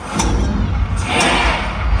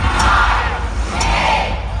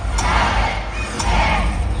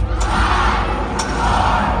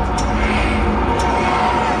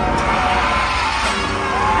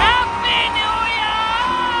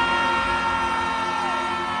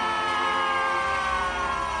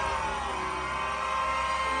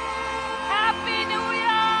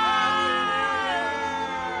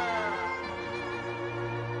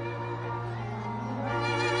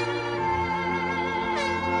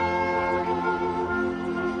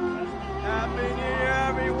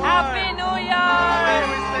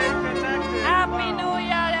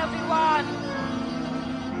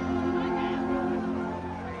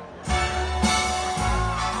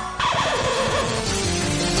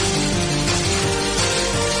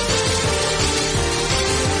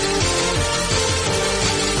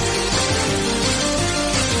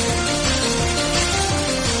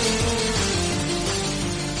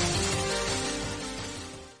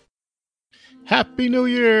Happy New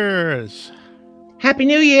Year's! Happy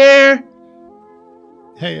New Year!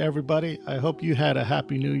 Hey, everybody. I hope you had a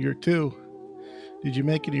Happy New Year too. Did you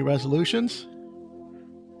make any resolutions?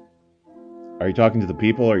 Are you talking to the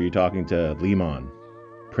people or are you talking to Leemon,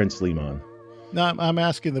 Prince Leemon? No, I'm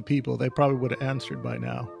asking the people. They probably would have answered by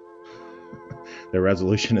now. Their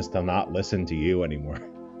resolution is to not listen to you anymore.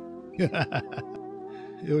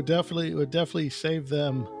 It would definitely save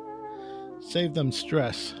them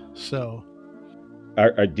stress. So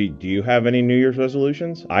Do you have any New Year's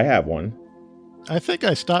resolutions? I have one. I think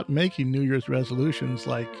I stopped making New Year's resolutions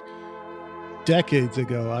like decades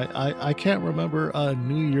ago. I can't remember a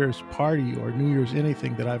New Year's party or New Year's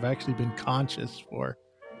anything that I've actually been conscious for.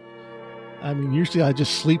 I mean, usually I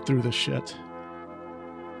just sleep through the shit.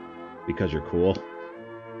 Because you're cool?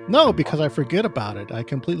 No, because I forget about it. I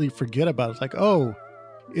completely forget about it. It's like, oh,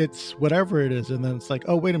 it's whatever it is. And then it's like,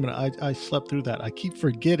 oh, wait a minute. I slept through that. I keep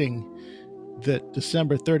forgetting that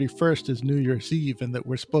December 31st is New Year's Eve and that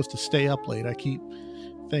we're supposed to stay up late. I keep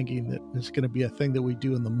thinking that it's going to be a thing that we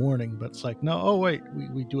do in the morning, but it's like, no, oh, wait,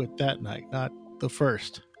 we do it that night, not the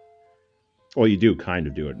first. Well, you do kind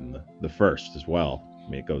of do it in the first as well. I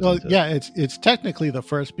mean, it goes into... Yeah, it's technically the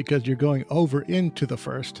first because you're going over into the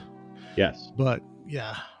first. Yes. But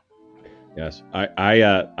yeah. Yes.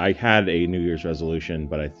 I had a New Year's resolution,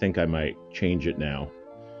 but I think I might change it now.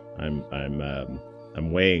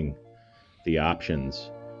 I'm weighing the options.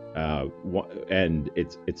 And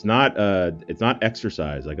it's not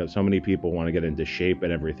exercise. Like so many people want to get into shape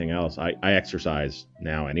and everything else. I exercise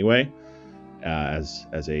now anyway. As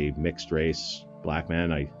a mixed race black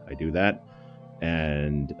man, I do that.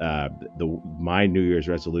 And my New Year's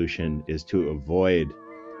resolution is to avoid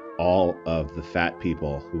all of the fat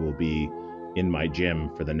people who will be in my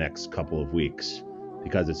gym for the next couple of weeks,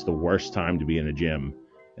 because it's the worst time to be in a gym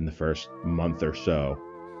in the first month or so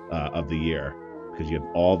of the year, because you have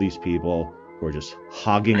all these people who are just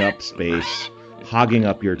hogging up space, hogging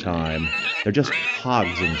up your time. They're just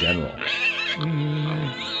hogs in general.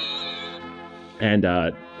 And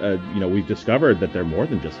we've discovered that they're more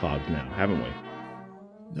than just hogs now, haven't we?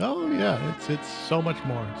 Oh yeah, it's so much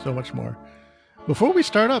more. Before we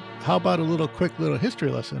start up, how about a quick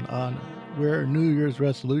history lesson on where New Year's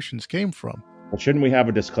resolutions came from? Well, shouldn't we have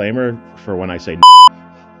a disclaimer for when I say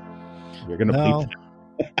you're gonna bleep that?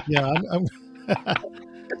 Yeah,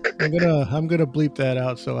 I'm gonna bleep that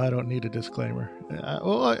out, so I don't need a disclaimer.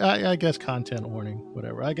 I guess content warning,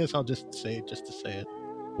 whatever. I guess I'll just say it just to say it.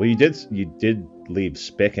 Well, you did leave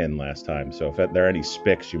spick in last time, so if there are any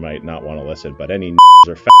spicks, you might not want to listen. But any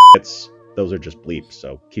or fats, those are just bleeps.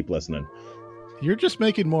 So keep listening. You're just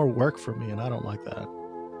making more work for me, and I don't like that.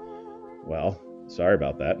 Well, sorry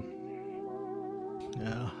about that.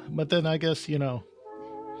 Yeah, but then I guess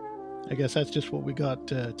that's just what we got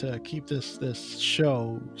to keep this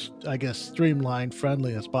show, I guess, streamlined,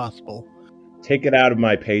 friendly as possible. Take it out of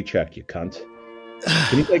my paycheck, you cunt.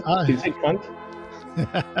 Can you say cunt?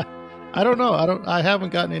 I don't know. I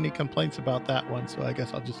haven't gotten any complaints about that one, so I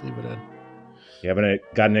guess I'll just leave it in. You haven't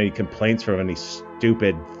gotten any complaints from any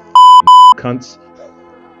stupid cunts?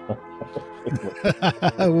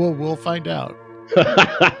 We'll find out.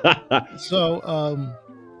 So,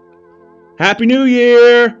 Happy New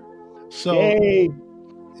Year! So, yay!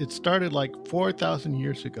 It started like 4,000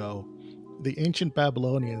 years ago. The ancient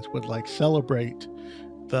Babylonians would celebrate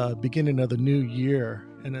the beginning of the new year,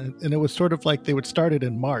 and it was sort of like they would start it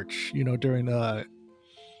in March, during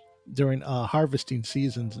harvesting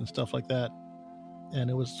seasons and stuff like that. And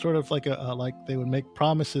it was sort of like like they would make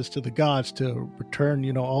promises to the gods to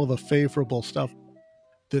return, all the favorable stuff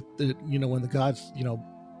that when the gods,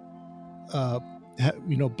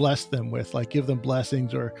 bless them with, like give them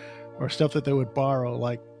blessings or stuff that they would borrow,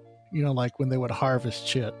 like when they would harvest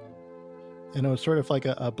shit. And it was sort of like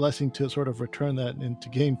a blessing to sort of return that and to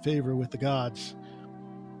gain favor with the gods.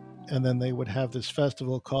 And then they would have this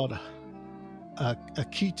festival called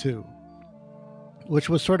Akitu, which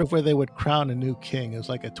was sort of where they would crown a new king. It was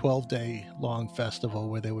like a 12-day long festival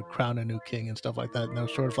where they would crown a new king and stuff like that. And that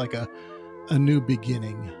was sort of like a new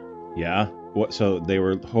beginning. Yeah. What? So they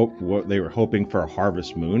were hoping for a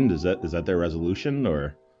harvest moon. Is that their resolution,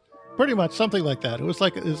 or? Pretty much something like that. It was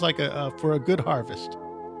like for a good harvest.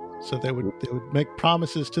 So they would make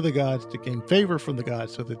promises to the gods to gain favor from the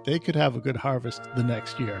gods so that they could have a good harvest the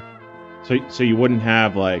next year. So you wouldn't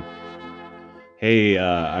have like, hey,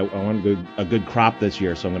 I want a good crop this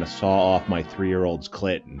year, so I'm going to saw off my 3-year-old's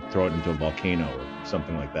clit and throw it into a volcano or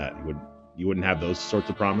something like that. You wouldn't have those sorts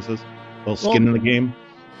of promises? A little skin in the game?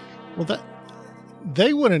 Well,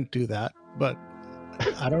 they wouldn't do that, but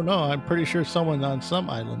I don't know. I'm pretty sure someone on some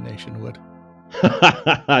island nation would.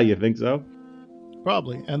 You think so?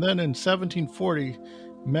 probably. And then in 1740,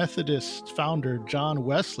 Methodist founder John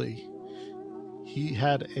Wesley, he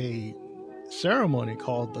had a ceremony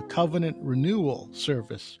called the Covenant Renewal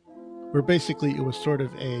Service, where basically it was sort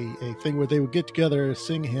of a thing where they would get together,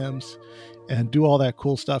 sing hymns, and do all that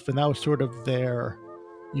cool stuff. And that was sort of their,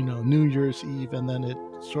 New Year's Eve. And then it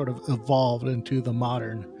sort of evolved into the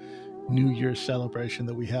modern New Year's celebration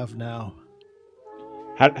that we have now.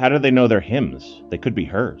 How do they know they're hymns? They could be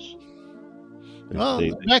hers. Well,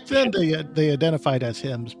 They, back then they identified as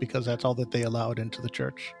hymns because that's all that they allowed into the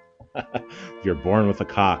church. if you're born with a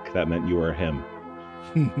cock, that meant you were a hymn.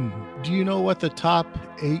 Do you know what the top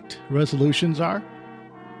 8 resolutions are?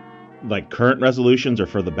 Like current resolutions or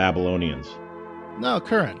for the Babylonians? No,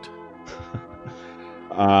 current.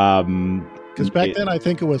 Um, Because back then I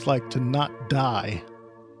think it was like to not die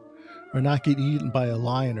or not get eaten by a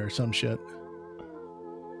lion or some shit.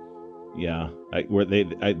 yeah, I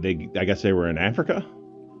guess they were in Africa.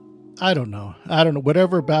 I don't know.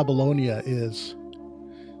 Whatever Babylonia is,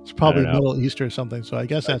 it's I probably don't know. Middle East or something. So I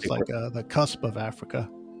guess I that's think like the cusp of Africa.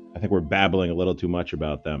 I think we're babbling a little too much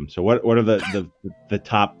about them. So what are the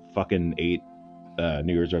top fucking 8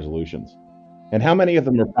 New Year's resolutions, and how many of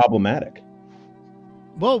them are problematic?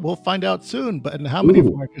 Well, we'll find out soon. But and how many of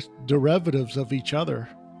Ooh. them are just derivatives of each other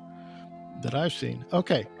that I've seen?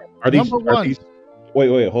 Okay, Are number one. these?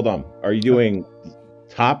 Wait, hold on. Are you doing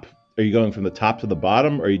top? Are you going from the top to the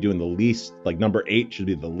bottom? Or are you doing the least? Like number 8 should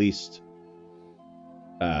be the least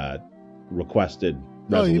requested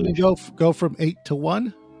Oh, you resolution. mean go from 8 to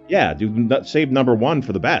 1? Yeah, save number 1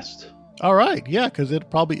 for the best. All right, yeah, because it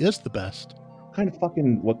probably is the best.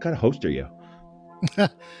 What kind of host are you?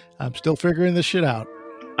 I'm still figuring this shit out.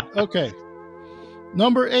 Okay,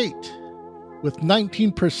 number 8 with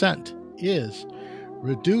 19% is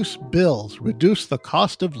reduce bills, reduce the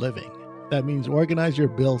cost of living. That means organize your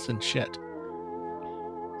bills and shit.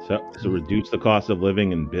 So reduce the cost of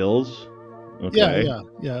living and bills. Okay.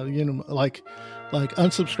 Yeah. Like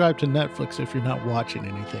unsubscribe to Netflix if you're not watching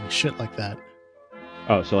anything, shit like that.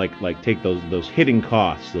 Oh, so like take those hidden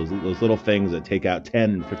costs, those little things that take out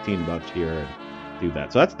 10, 15 bucks here and do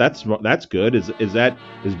that. So that's good. Is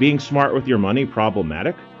being smart with your money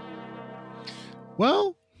problematic?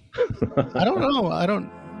 Well, I don't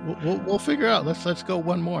know. We'll figure out. Let's go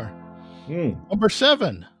one more. Number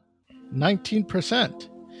 7, 19%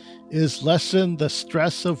 is lessen the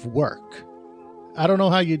stress of work. I don't know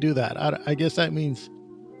how you do that. I guess that means,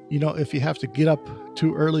 if you have to get up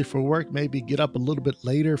too early for work, maybe get up a little bit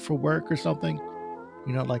later for work or something.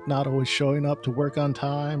 Like not always showing up to work on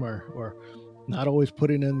time or not always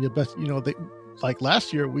putting in your best. Like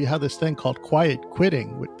last year, we had this thing called quiet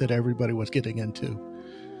quitting that everybody was getting into,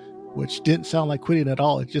 which didn't sound like quitting at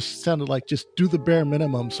all. It just sounded like just do the bare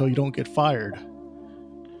minimum so you don't get fired.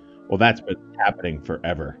 Well, that's been happening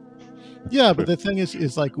forever. Yeah, but the thing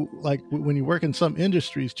is like when you work in some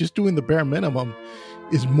industries, just doing the bare minimum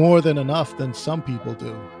is more than enough than some people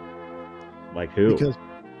do. Like who? Because,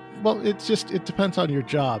 well, it depends on your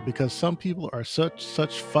job, because some people are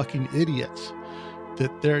such fucking idiots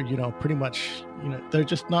that they're, pretty much, they're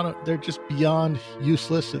just beyond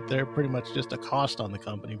useless, that they're pretty much just a cost on the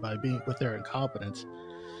company by being with their incompetence.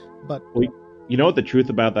 But you know what the truth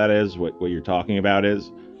about that is, what you're talking about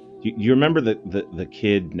is, you remember the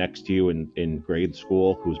kid next to you in grade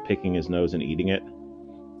school who was picking his nose and eating it?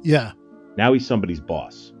 yeah. Now he's somebody's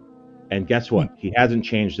boss. And guess what? He hasn't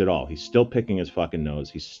changed at all. He's still picking his fucking nose.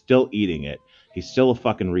 He's still eating it. He's still a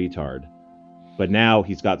fucking retard. But now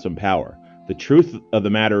he's got some power. The truth of the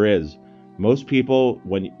matter is, most people,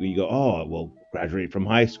 when you go, oh, we'll graduate from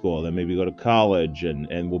high school, then maybe go to college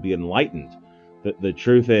and we'll be enlightened. The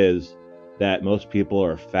truth is that most people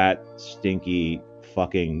are fat, stinky,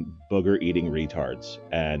 fucking booger-eating retards.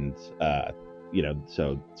 And,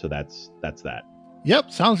 so that's that.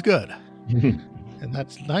 Yep, sounds good. And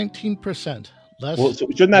that's 19% less. Well, so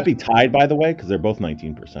shouldn't that be tied, by the way? Because they're both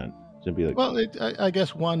 19%. Should be like, well, I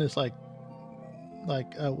guess one is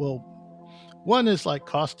one is like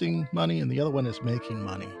costing money, and the other one is making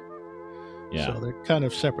money. yeah. So they're kind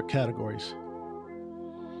of separate categories.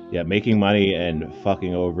 Yeah, making money and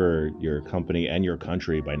fucking over your company and your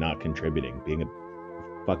country by not contributing, being a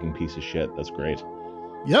fucking piece of shit. That's great.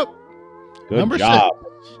 Yep. Good Number job.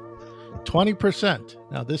 20%.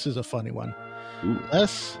 Now this is a funny one. Ooh.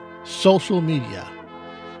 Less social media.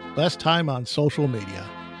 Less time on social media.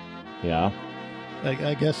 Yeah.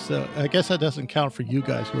 I guess that doesn't count for you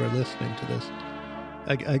guys who are listening to this.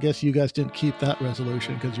 I guess you guys didn't keep that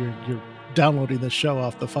resolution because you're downloading this show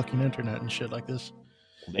off the fucking internet and shit like this.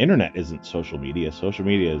 The internet isn't social media. Social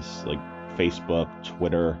media is like Facebook,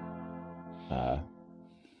 Twitter.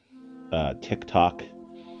 TikTok,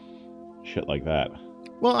 shit like that.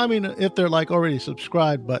 Well, I mean, if they're like already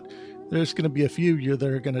subscribed, but there's going to be a few of you that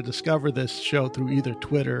are going to discover this show through either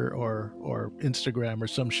Twitter or Instagram or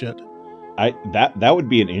some shit. That would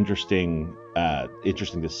be an interesting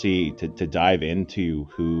to see to dive into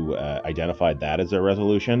who identified that as their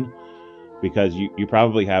resolution, because you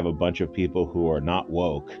probably have a bunch of people who are not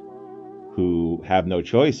woke, who have no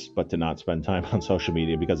choice but to not spend time on social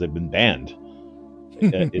media because they've been banned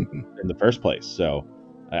in the first place. So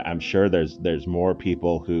I'm sure there's more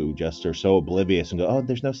people who just are so oblivious and go, oh,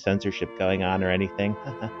 there's no censorship going on or anything.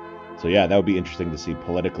 So yeah, that would be interesting to see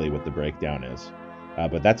politically what the breakdown is.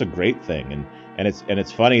 But that's a great thing, and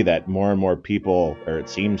it's funny that more and more people, or it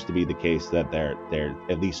seems to be the case, that they're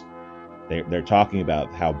at least they're talking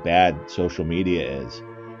about how bad social media is,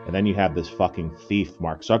 and then you have this fucking thief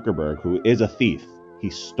Mark Zuckerberg, who is a thief. He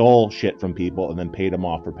stole shit from people and then paid them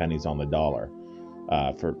off for pennies on the dollar,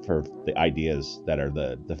 for the ideas that are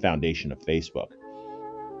the foundation of Facebook.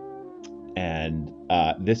 And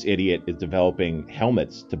this idiot is developing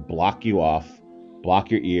helmets to block you off, block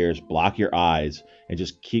your ears, block your eyes, and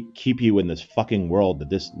just keep you in this fucking world that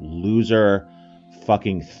this loser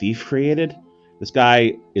fucking thief created. This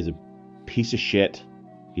guy is a piece of shit.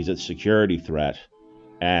 He's a security threat,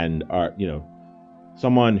 and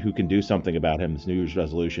someone who can do something about him. This New Year's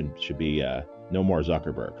resolution should be no more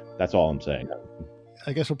Zuckerberg. That's all I'm saying.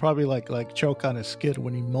 I guess we'll probably like choke on his skin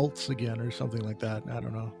when he molts again or something like that. I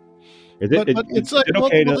don't know. Is But it's like, it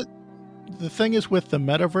okay to the thing is with the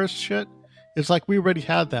metaverse shit, it's like we already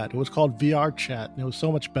had that. It was called VR chat, and it was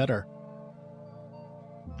so much better.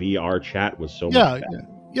 VR chat was so Yeah, much better?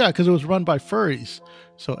 yeah, because it was run by furries,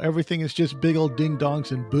 so everything is just big old ding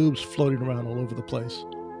dongs and boobs floating around all over the place.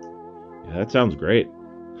 Yeah, that sounds great.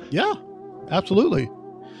 Yeah, absolutely.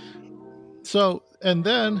 So, and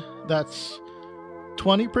then that's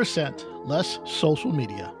 20% less social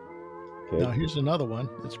media. Okay. Now, here's another one.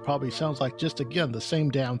 It probably sounds like just again the same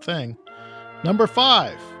damn thing. Number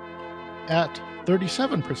 5 at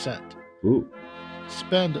 37%. Ooh.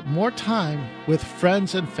 Spend more time with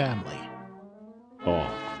friends and family. Oh.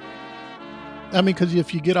 I mean, because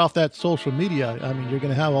if you get off that social media, I mean, you're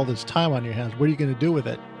going to have all this time on your hands. What are you going to do with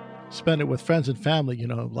it? Spend it with friends and family,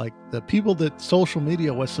 like the people that social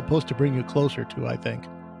media was supposed to bring you closer to, I think.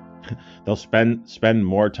 They'll spend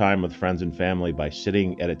more time with friends and family by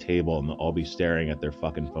sitting at a table, and they'll all be staring at their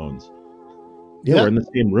fucking phones. Yeah, we're in the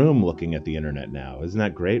same room looking at the internet now. Isn't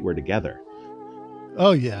that great? We're together.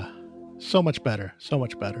 Oh, yeah. So much better. So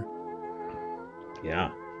much better.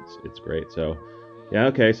 Yeah, it's great. So, yeah,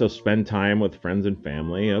 okay. So spend time with friends and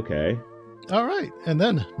family. Okay. All right. And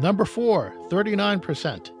then number 4,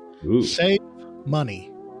 39%. Ooh. Save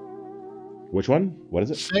money. Which one? What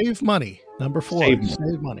is it? Save money. Number 4,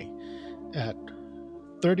 save money at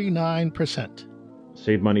 39%.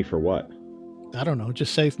 Save money for what? I don't know.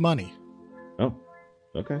 Just save money. Oh,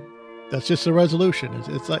 okay. That's just a resolution.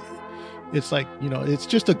 It's like, it's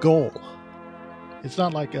just a goal. It's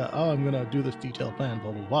not like, I'm going to do this detailed plan,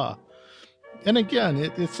 blah, blah, blah. And again,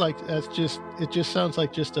 it just sounds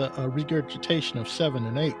like just a regurgitation of 7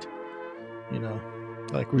 and 8,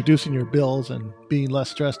 like reducing your bills and being less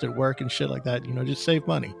stressed at work and shit like that. Just save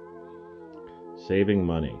money. Saving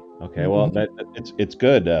money. Okay. Well, it's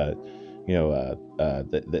good. The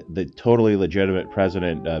totally legitimate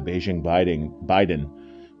president, Beijing Biden,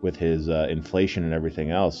 with his inflation and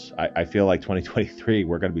everything else. I feel like 2023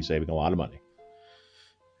 we're going to be saving a lot of money.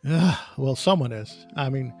 Well, someone is. I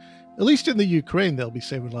mean, at least in the Ukraine, they'll be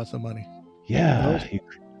saving lots of money. Yeah.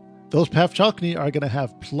 Those Pavchokny are going to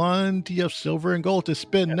have plenty of silver and gold to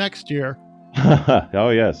spend next year. Oh,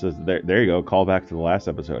 yes. So there you go. Call back to the last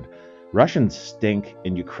episode. Russians stink,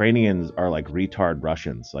 and Ukrainians are like retard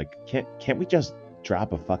Russians. Like, can't we just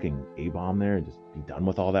drop a fucking A-bomb there and just be done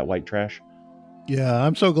with all that white trash? Yeah,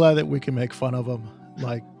 I'm so glad that we can make fun of them.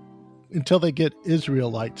 Like, until they get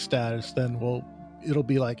Israelite status, then it'll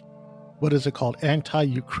be like, what is it called?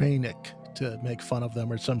 Anti-Ukrainic to make fun of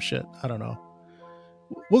them or some shit. I don't know.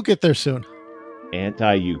 We'll get there soon.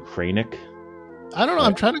 Anti-Ukrainic? I don't know.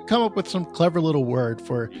 I'm trying to come up with some clever little word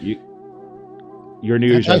for your New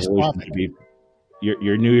Year's resolution should be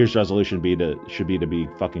your New Year's resolution should be to be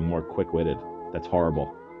fucking more quick-witted. That's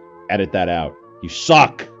horrible. Edit that out. You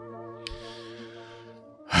suck.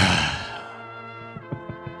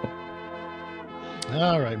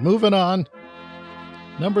 All right, moving on.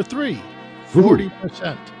 Number 3,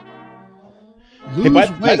 40%. Hey,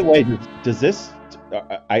 by the way, does this?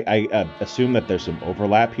 I assume that there's some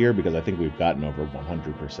overlap here because I think we've gotten over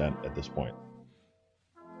 100% at this point.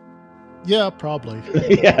 Yeah, probably.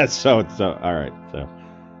 Yeah. So all right.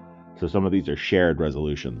 So some of these are shared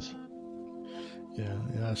resolutions. Yeah,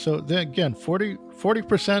 yeah. So then again,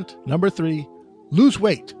 40%. Number three, lose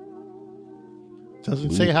weight.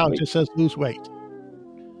 Doesn't say Lose how, it weight. just says lose weight.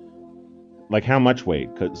 Like how much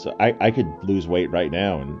weight? Because I could lose weight right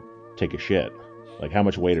now and take a shit. Like how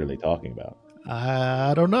much weight are they talking about?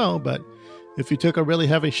 I don't know, but if you took a really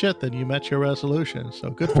heavy shit, then you met your resolution.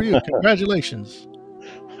 So good for you. Congratulations.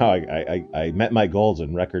 I met my goals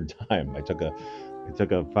in record time. I took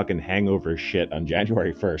a fucking hangover shit on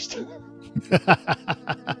January 1st.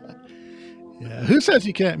 Yeah. Who says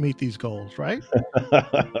you can't meet these goals, right?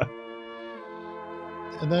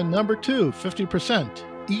 And then number two, 50%,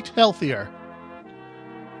 eat healthier.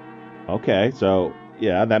 Okay, so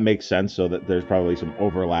yeah, that makes sense. So that there's probably some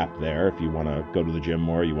overlap there. If you want to go to the gym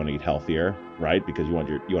more, you want to eat healthier, right? Because you want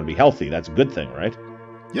to be healthy. That's a good thing, right?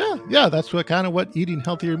 Yeah, yeah, that's what kind of what eating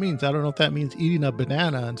healthier means. I don't know if that means eating a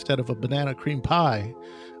banana instead of a banana cream pie,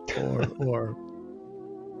 or or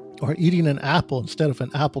or eating an apple instead of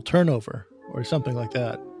an apple turnover, or something like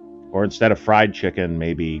that. Or instead of fried chicken,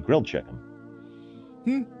 maybe grilled chicken.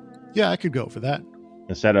 Hmm. Yeah, I could go for that.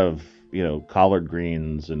 Instead of collard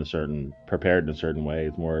greens in a certain prepared in a certain way,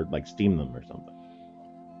 it's more like steam them or something.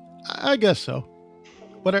 I guess so.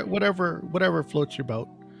 Whatever floats your boat.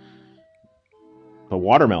 But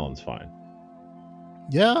watermelon's fine.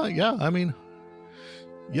 Yeah, yeah. I mean,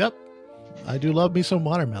 yep. I do love me some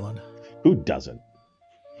watermelon. Who doesn't?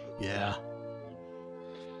 Yeah.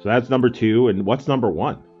 So that's number two. And what's number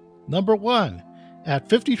one? Number one, at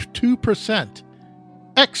 52%,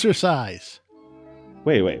 exercise.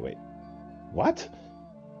 Wait. What?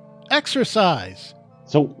 Exercise.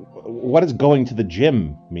 So what does going to the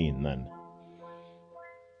gym mean then?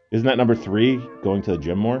 Isn't that number three, going to the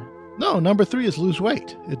gym more? No, number three is lose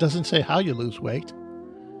weight. It doesn't say how you lose weight.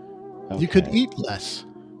 You could Okay. eat less.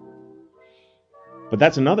 But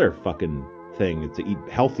that's another fucking thing, is to eat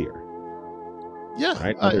healthier, Yeah.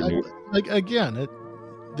 right? Another new. Like again,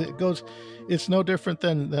 it goes. It's no different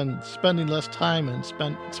than spending less time and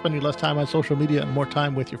spending less time on social media and more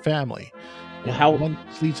time with your family. Well, how One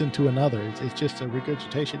leads into another. It's just a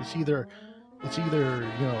regurgitation. It's either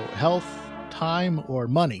health, time, or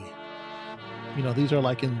money. These are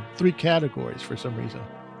like in three categories for some reason.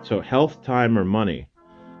 so health, time, or money?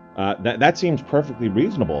 That seems perfectly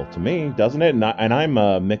reasonable to me, doesn't it? And I'm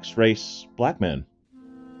a mixed race black man.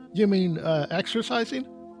 You mean exercising?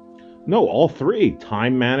 No, all three: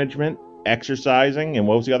 time management, exercising, and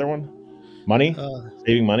what was the other one? Money, Uh,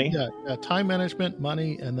 saving money. yeah, yeah, time management,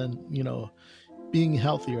 money, and then being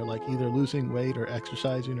healthier, like either losing weight or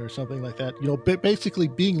exercising or something like that. Basically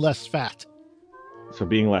being less fat. So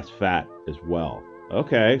being less fat as well.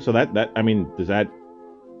 Okay, so that I mean, does that?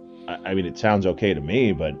 I mean, it sounds okay to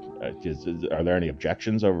me, but are there any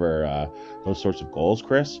objections over those sorts of goals,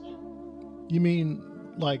 Chris? You mean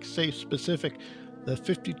like say specific, the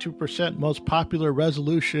 52% most popular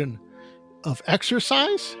resolution of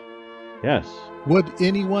exercise? Yes. Would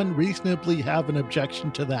anyone reasonably have an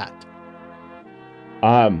objection to that?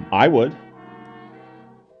 I would,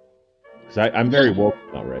 because I'm Yeah, very woke.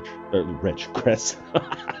 Not rich. Rich, Chris.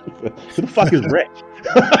 Who the fuck is rich?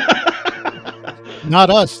 not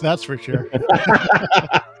us, that's for sure.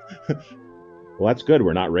 Well, that's good.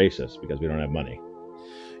 We're not racist because we don't have money.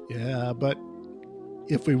 Yeah, but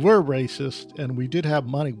if we were racist and we did have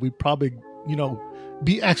money, we'd probably,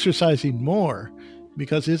 be exercising more,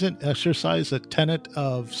 because isn't exercise a tenet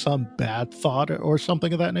of some bad thought or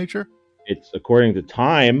something of that nature? It's according to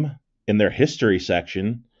Time in their history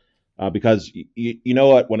section, because you know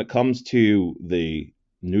what? When it comes to the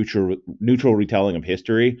neutral retelling of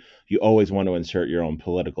history, you always want to insert your own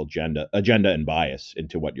political agenda and bias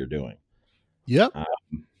into what you're doing. Yep. Uh,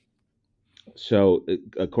 so,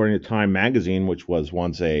 according to Time magazine, which was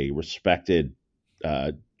once a respected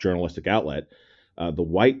journalistic outlet, the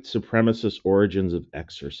white supremacist origins of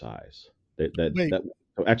exercise. Wait,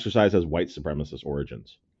 So exercise has white supremacist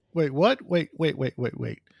origins. wait, what? Wait.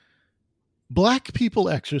 Black people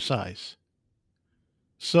exercise.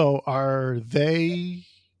 So are they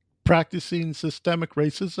practicing systemic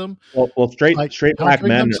racism, Well, straight like straight black countering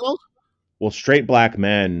men. themselves? Well, straight black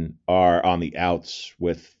men are on the outs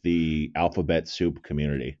with the alphabet soup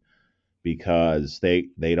community because they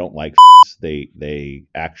don't like they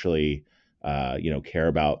actually care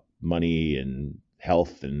about money and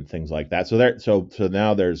health and things like that. So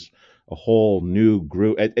now there's a whole new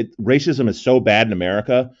group. Racism is so bad in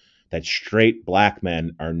America that straight black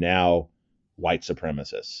men are now white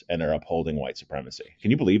supremacists and are upholding white supremacy. Can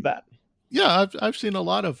you believe that? Yeah, I've seen a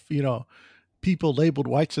lot of people labeled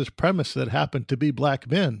white supremacists that happen to be black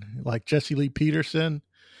men, like Jesse Lee Peterson,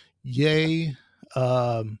 Ye,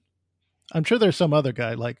 um, I'm sure there's some other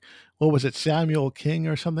guy like what was it, Samuel King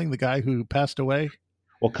or something, the guy who passed away.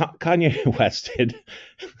 Well, Kanye West did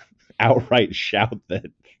outright shout that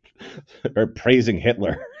or praising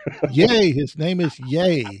Hitler. Yay, his name is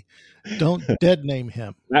Yay. Don't dead name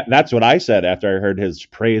him. That's what I said after I heard his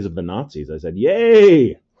praise of the Nazis. I said,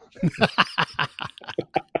 "Yay!"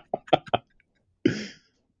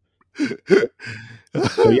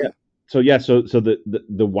 So yeah, so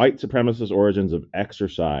white supremacist origins of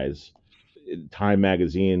exercise. Time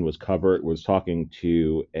magazine was talking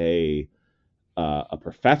to a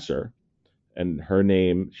professor, and her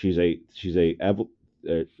name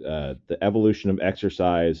the evolution of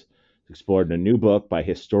exercise explored in a new book by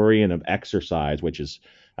historian of exercise, which is,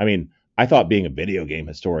 I mean, I thought being a video game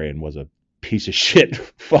historian was a piece of shit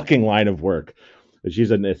fucking line of work. But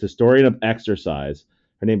she's a historian of exercise.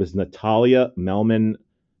 Her name is Natalia Melman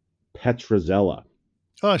Petrozella.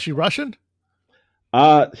 Oh, is she Russian?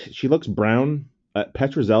 She looks brown.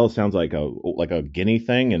 Petrozella sounds like a guinea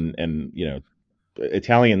thing, and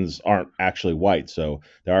Italians aren't actually white, so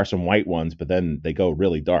there are some white ones, but then they go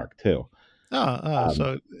really dark too. Um,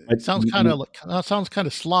 So but it sounds kind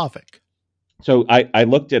of Slavic. so I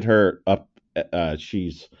looked at her up.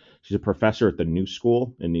 She's a professor at the New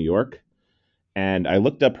School in New York, and I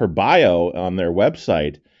looked up her bio on their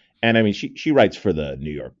website, and I mean, she writes for the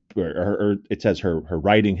New York, or it says her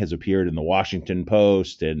writing has appeared in the Washington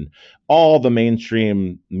Post and all the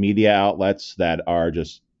mainstream media outlets that are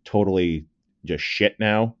just totally just shit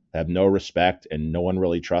now, have no respect, and no one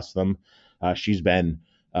really trusts them. She's been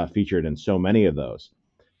featured in so many of those.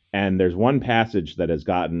 And there's one passage that has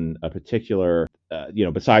gotten a particular,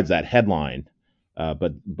 besides that headline,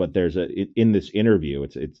 but there's in this interview,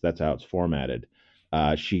 it's that's how it's formatted.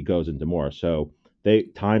 She goes into more. So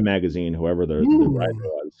Time Magazine, whoever the writer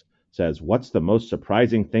Ooh, was, says, "What's the most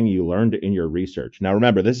surprising thing you learned in your research?" Now,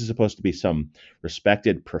 remember, this is supposed to be some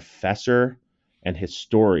respected professor and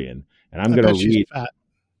historian, and I'm I going to bet she's read. fat.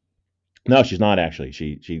 No, she's not actually.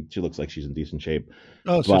 She looks like she's in decent shape,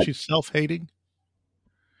 Oh, so but she's self-hating.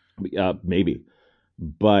 maybe.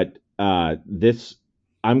 But this,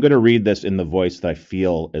 I'm going to read this in the voice that I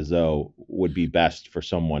feel as though would be best for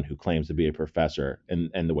someone who claims to be a professor,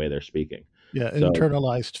 and the way they're speaking. Yeah, So,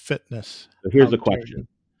 internalized fitness. so here's How the dare you? question: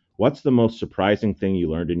 What's the most surprising thing you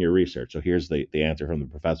learned in your research? So here's the answer from the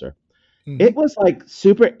professor. Hmm. It was like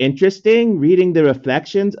super interesting reading the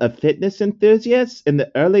reflections of fitness enthusiasts in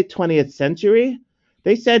the early 20th century.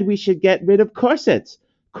 They said we should get rid of corsets.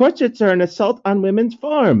 Corsets are an assault on women's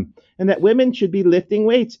form, and that women should be lifting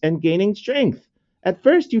weights and gaining strength. At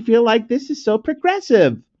first, you feel like this is so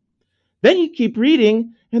progressive. Then you keep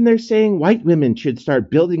reading, and they're saying white women should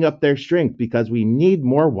start building up their strength because we need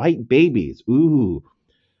more white babies. Ooh,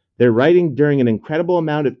 they're writing during an incredible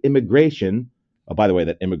amount of immigration. Oh, by the way,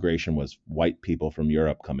 that immigration was white people from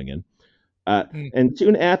Europe coming in. And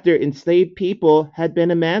soon after, enslaved people had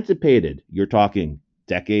been emancipated. You're talking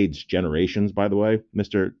decades, generations, by the way,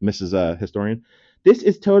 Mrs. Historian. This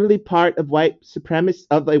is totally part of a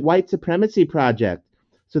white supremacy project.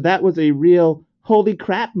 So that was a real holy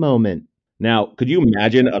crap moment. Now, could you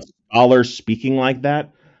imagine a scholar speaking like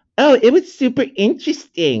that? Oh, it was super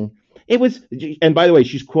interesting. It was, and by the way,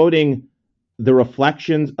 she's quoting the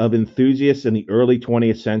reflections of enthusiasts in the early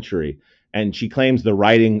 20th century. And she claims the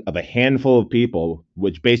writing of a handful of people,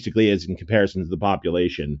 which basically is in comparison to the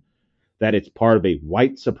population, that it's part of a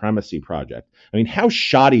white supremacy project. I mean, how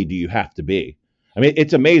shoddy do you have to be? I mean,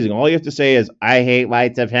 it's amazing. All you have to say is, I hate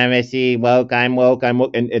white supremacy, woke, I'm woke, I'm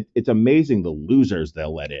woke. And it's amazing the losers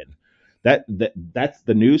they'll let in. That's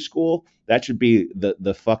the new school. That should be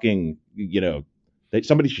the fucking, that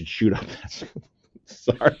somebody should shoot up that school.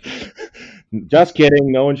 Sorry. Just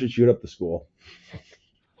kidding. No one should shoot up the school.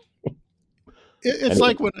 Anyway.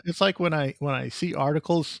 It's like when I see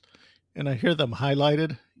articles and I hear them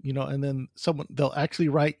highlighted, and then someone they'll actually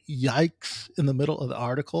write "yikes" in the middle of the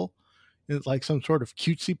article. It's like some sort of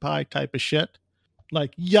cutesy pie type of shit.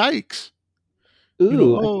 Like yikes,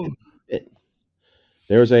 Ooh, I oh, can't believe it.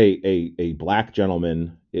 There's a black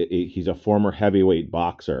gentleman. He's a former heavyweight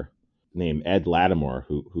boxer named Ed Lattimore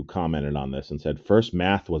who commented on this and said, first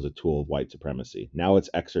math was a tool of white supremacy. Now it's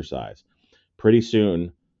exercise. Pretty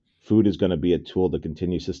soon, food is going to be a tool to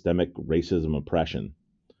continue systemic racism oppression.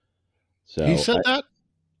 he So said that,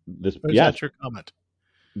 this, or is yes, that your comment?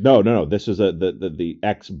 no. This is the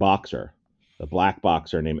ex boxer, the black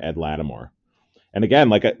boxer named Ed Lattimore. And again,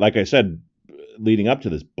 like I said, leading up to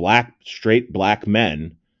this, straight black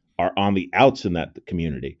men are on the outs in that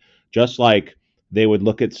community. Just like they would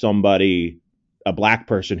look at somebody, a black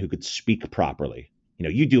person who could speak properly.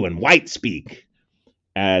 You doing white speak,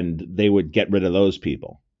 and they would get rid of those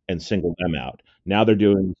people. and single them out. Now they're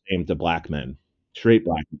doing the same to black men, straight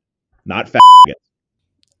black men, not faggots.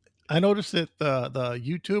 I noticed that the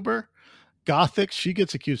YouTuber Gothic, she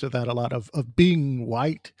gets accused of that a lot of being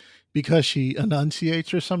white because she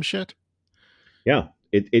enunciates or some shit. Yeah,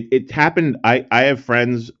 it happened. I have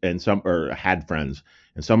friends and some or had friends,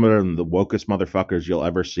 and some of them the wokest motherfuckers you'll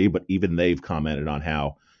ever see. But even they've commented on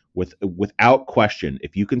how, without question,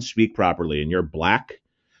 if you can speak properly and you're black,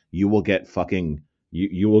 you will get fucking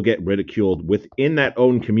you will get ridiculed within that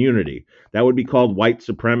own community. That would be called white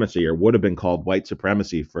supremacy, or would have been called white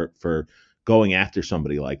supremacy for going after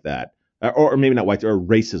somebody like that, or maybe not white or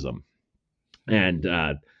racism.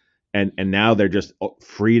 Mm. And and now they're just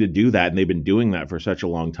free to do that, and they've been doing that for such a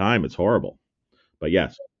long time. It's horrible. But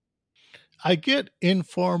yes, I get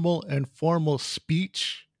informal and formal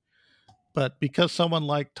speech, but because someone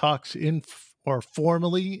like talks in or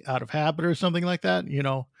formally out of habit or something like that,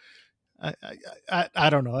 I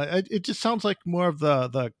don't know. It just sounds like more of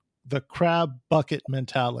the crab bucket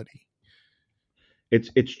mentality.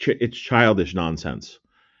 it's childish nonsense,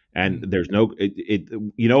 and Mm. there's no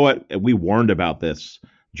you know what, we warned about this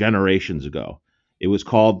generations ago. It was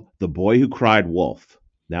called The Boy Who Cried Wolf.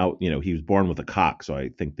 Now, he was born with a cock, so I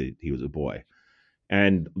think that he was a boy.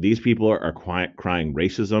 And these people are crying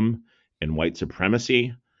racism and white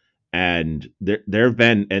supremacy, and there have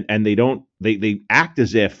been, and they act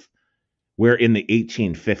as if we're in the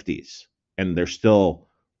 1850s and they're still,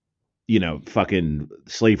 fucking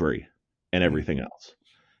slavery and Mm. everything else.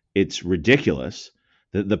 It's ridiculous.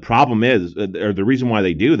 The problem is, or the reason why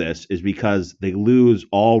they do this is because they lose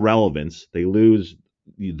all relevance. They lose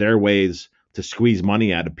their ways to squeeze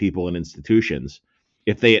money out of people and institutions.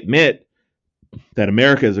 If they admit that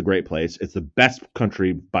America is a great place, it's the best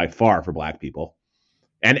country by far for black people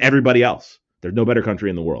and everybody else. There's no better country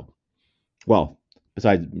in the world. Well,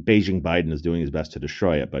 besides Beijing, Biden is doing his best to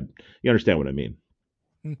destroy it, but you understand what I mean.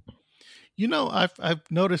 Mm. I've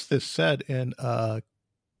noticed this said in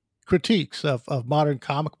critiques of modern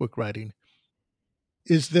comic book writing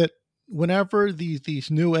is that whenever these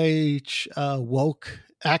new age woke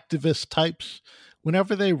activist types,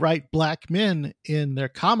 whenever they write black men in their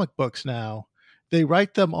comic books now, they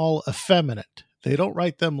write them all effeminate. They don't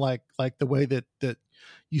write them like the way that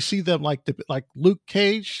you see them like Luke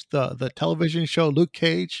Cage, the television show Luke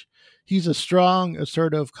Cage. He's a strong,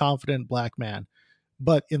 assertive, confident black man.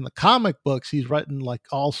 But in the comic books, he's written like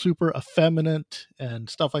all super effeminate and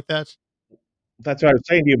stuff like that. That's what I was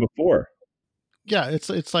saying to you before. Yeah,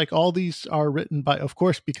 it's like all these are written by, of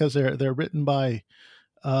course, because they're written by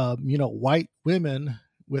white women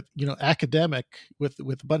with academic with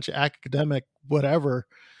a bunch of academic whatever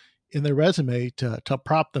in their resume to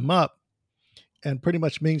prop them up, and pretty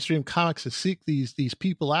much mainstream comics to seek these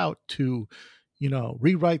people out to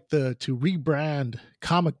rewrite the to rebrand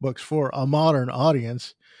comic books for a modern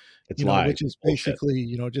audience, It's lies. which is Bullshit.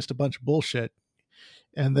 basically just a bunch of bullshit.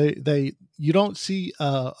 And they you don't see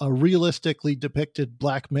a realistically depicted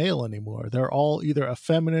black male anymore. They're all either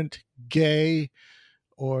effeminate, gay,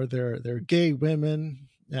 or they're gay women,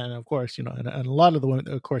 and of course, and a lot of the women,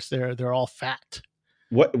 of course, they're all fat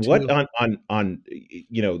What too. on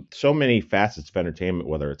so many facets of entertainment,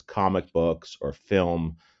 whether it's comic books or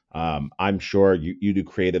film. I'm sure you do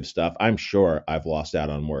creative stuff. I'm sure I've lost out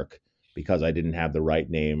on work because I didn't have the right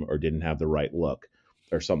name or didn't have the right look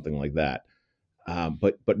or something like that.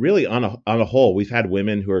 But really, on a whole, we've had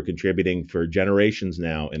women who are contributing for generations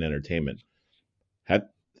now in entertainment. Have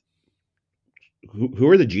who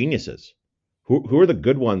are the geniuses? Who are the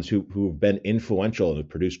good ones who've been influential and have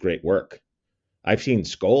produced great work? I've seen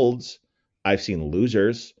scolds, I've seen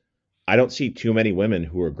losers. I don't see too many women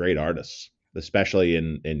who are great artists, especially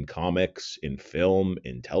in comics, in film,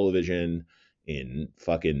 in television, in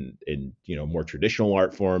fucking in more traditional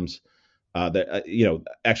art forms. That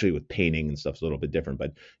actually with painting and stuff's a little bit different,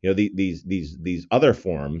 but these other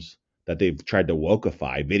forms that they've tried to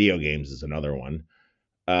wokeify. Video games is another one.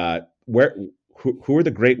 Where who are the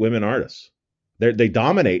great women artists? They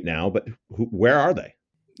dominate now, but where are they?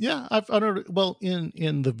 Yeah, I don't. Well,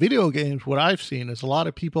 in the video games, what I've seen is a lot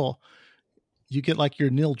of people. You get like your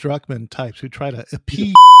Neil Druckmann types who try to He's a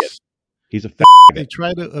appease. he's a They, faggot. they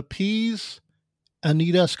try to appease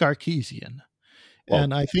Anita Sarkeesian. Well,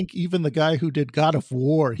 And I think even the guy who did God of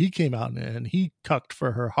War, he came out and he cucked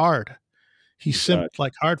for her hard. He he's simped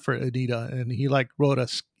like hard for Anita, and he like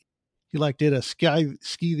he like did a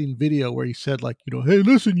scathing video where he said like hey,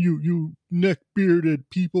 listen, you neck bearded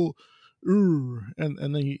people, and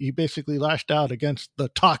then he basically lashed out against the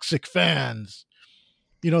toxic fans.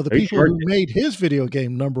 The are you people sure? who made his video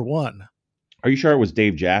game number one. Are you sure it was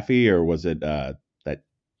Dave Jaffe or was it that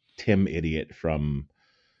Tim idiot from?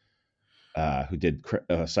 who did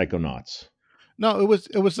Psychonauts. No,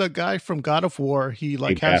 it was a guy from God of War. He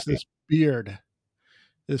like Dave has Caffey. this beard,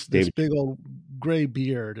 this David. big old gray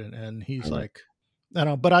beard, and I he's don't know. like, I don't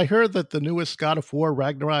know. But I heard that the newest God of War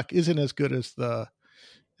Ragnarok isn't as good as the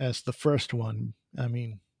first one. I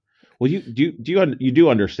mean, Well, you do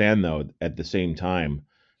understand though at the same time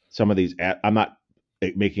some of these. I'm not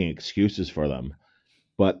making excuses for them,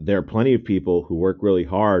 but there are plenty of people who work really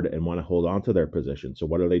hard and want to hold on to their position. So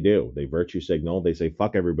what do? They virtue signal. They say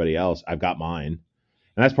fuck everybody else. I've got mine,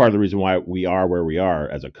 and that's part of the reason why we are where we are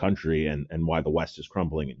as a country, and why the West is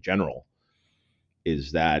crumbling in general.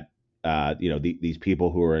 Is that these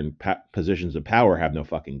people who are in positions of power have no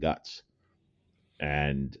fucking guts,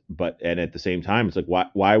 and at the same time it's like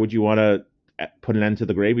why would you want to put an end to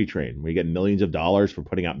the gravy train? We get millions of dollars for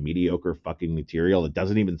putting out mediocre fucking material that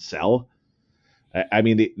doesn't even sell. I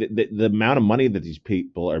mean the amount of money that these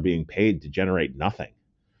people are being paid to generate nothing,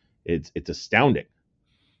 it's astounding.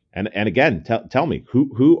 And again, tell me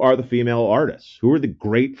who are the female artists? Who are the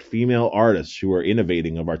great female artists who are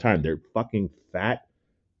innovating of our time? They're fucking fat,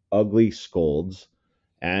 ugly scolds,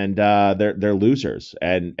 and they're losers.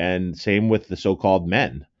 And same with the so-called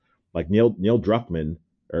men, like Neil Druckmann,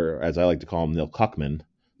 or as I like to call him, Neil Cuckman.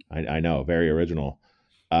 I know, very original.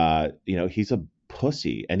 He's a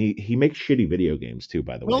pussy, and he makes shitty video games too.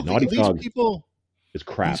 By the way, well, Naughty these Dog people, is these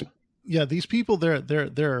crap. yeah, these people,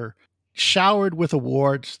 they're showered with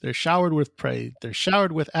awards, they're showered with praise, they're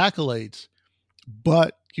showered with accolades.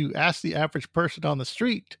 But you ask the average person on the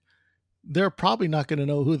street, they're probably not going to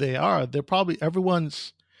know who they are. They're probably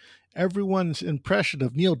everyone's impression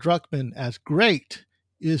of Neil Druckmann as great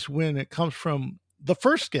is when it comes from the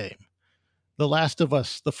first game, The Last of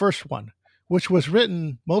Us, the first one, which was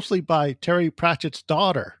written mostly by Terry Pratchett's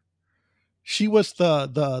daughter. She was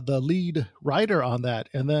the lead writer on that,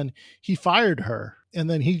 and then he fired her, and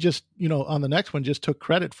then he just on the next one just took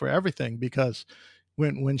credit for everything because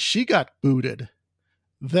when she got booted,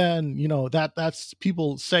 then that's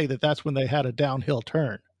people say that that's when they had a downhill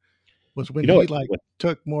turn, was when You know he what? like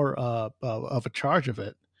took more of a charge of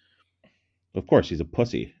it. Of course, he's a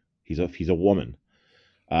pussy. He's a woman.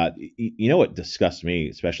 You know what disgusts me,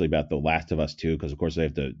 especially about The Last of Us 2, because of course they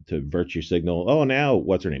have to virtue signal. Oh, now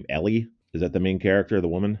what's her name? Ellie? Is that the main character, the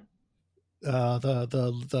woman?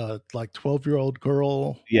 The like 12-year-old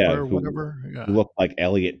girl Yeah, or who whatever. who Yeah, looked like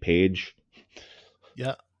Elliot Page.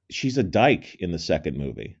 yeah. She's a dyke in the second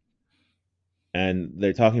movie, and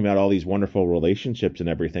they're talking about all these wonderful relationships and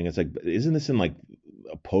everything. It's like, isn't this in like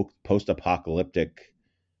a post-apocalyptic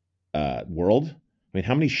world? I mean,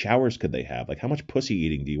 how many showers could they have? Like, how much pussy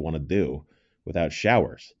eating do you want to do without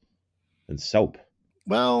showers and soap?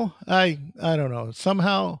 Well, I don't know.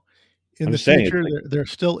 Somehow in I'm the just saying, it's future like, they're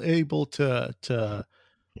still able to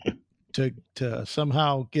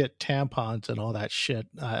somehow get tampons and all that shit.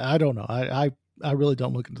 I don't know. I really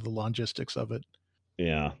don't look into the logistics of it.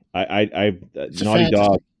 yeah, I It's a Naughty fantasy.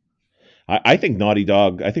 Dog. I think Naughty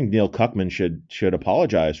Dog. I think Neil Cuckman should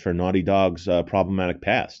apologize for Naughty Dog's problematic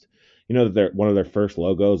past. You know that one of their first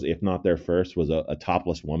logos, if not their first, was a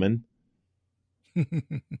topless woman.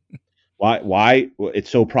 Why it's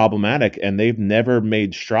so problematic, and they've never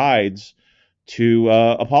made strides to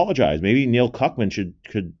apologize. Maybe Neil Cuckman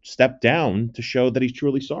could step down to show that he's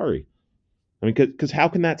truly sorry. I mean, because how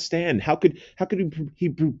can that stand? How could he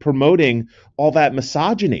be promoting all that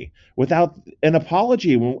misogyny without an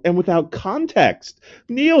apology and without context?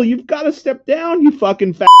 Neil, you've got to step down, you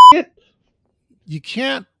fucking faggot. You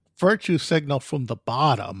can't virtue signal from the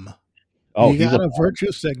bottom. Oh, You he's a got to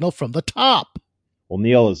virtue signal from the top. well.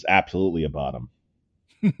 Neil is absolutely a bottom.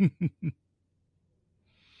 That,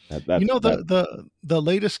 You that's know that. the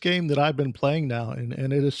latest game that I've been playing now, and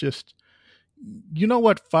it is just, you know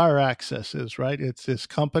what Fire Access is, right? It's this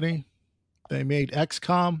company. They made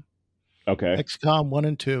XCOM, Okay. XCOM 1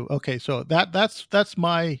 and 2. Okay, so that's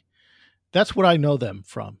what I know them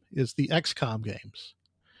from, is the XCOM games.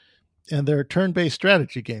 And they're turn-based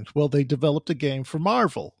strategy games. Well, they developed a game for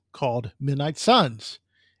Marvel called Midnight Suns,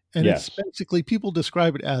 and it's Yes. basically, people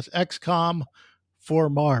describe it as XCOM for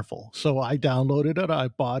Marvel. So I downloaded it, I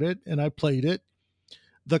bought it, and I played it.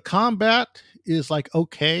 The combat is like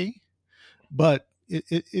okay, but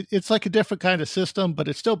it's like a different kind of system, but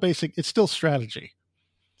it's still basic. It's still strategy.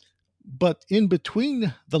 But in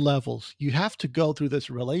between the levels, you have to go through this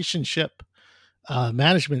relationship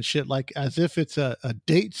management shit, like as if it's a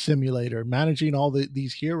date simulator, managing all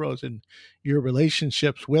these heroes and your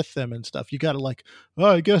relationships with them and stuff. You got to like, oh,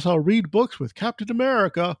 I guess I'll read books with Captain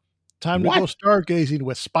America. Time to go What? stargazing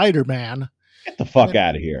with Spider-Man. Get the fuck And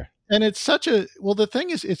out of here. and it's such a, well, the thing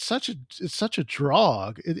is, it's such a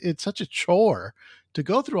drog. It's such a chore to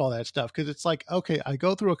go through all that stuff because it's like, okay, I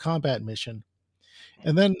go through a combat mission,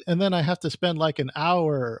 and then I have to spend like an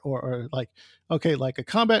hour or like, okay, like a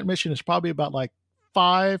combat mission is probably about like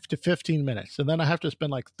 5 to 15 minutes, and then I have to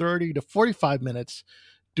spend like 30 to 45 minutes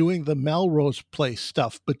doing the Melrose Place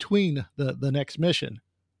stuff between the next mission.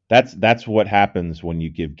 That's what happens when you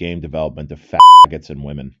give game development to faggots and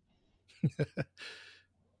women.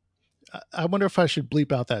 I wonder if I should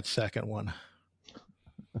bleep out that second one.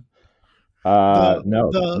 Uh, The no,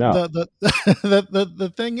 no,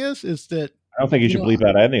 the thing is that I don't think you you should know bleep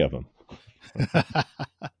out any of them.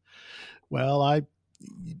 well, I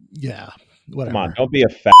yeah, Come on, whatever. don't be a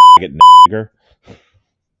faggot nigger.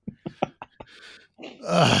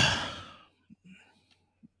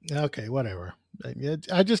 Okay, whatever.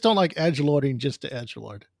 I just don't like edge lording just to edge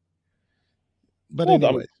lord. But Well, I'm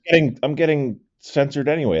anyway, getting censored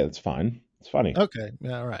anyway. That's fine. It's funny. okay,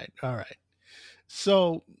 all right, all right.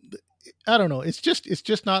 So I don't know. It's just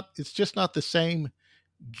not the same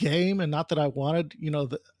game, and not that I wanted.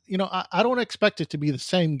 I don't expect it to be the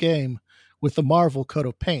same game with the Marvel coat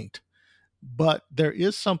of paint, but there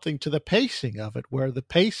is something to the pacing of it, where the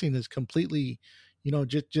pacing is completely,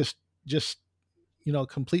 just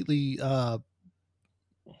completely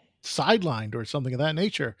sidelined or something of that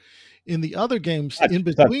nature. In the other games, in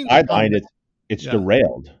It's not between the sidelined. combat, It's yeah,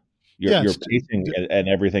 derailed. yeah, Your pacing and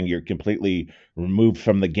everything. You're completely removed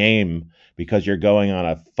from the game because you're going on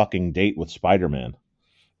a fucking date with Spider-Man.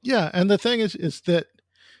 yeah. And the thing is that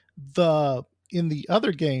the in the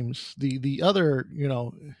other games, the other,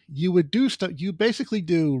 you would do stuff. You basically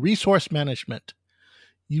do resource management.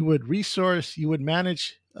 You would manage, Isn't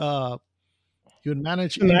that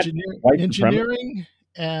white supremacy? engineering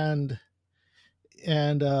and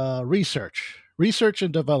research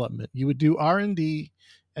and development. You would do R&D,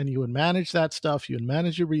 and you would manage that stuff. You would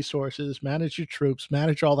manage your resources, manage your troops,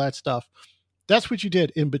 manage all that stuff. That's what you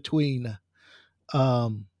did in between,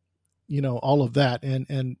 um, all of that,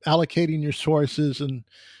 and allocating your sources and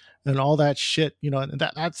all that shit. And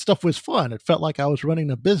that stuff was fun. It felt like I was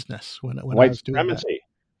running a business when I White was doing that. supremacy.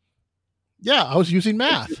 Yeah, I was using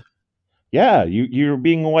math. Yeah, you're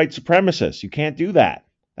being a white supremacist. You can't do that.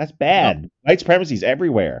 That's Yep. bad. White supremacy is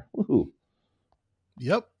everywhere. Woohoo.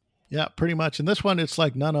 Yep. Yeah, pretty much. And this one, it's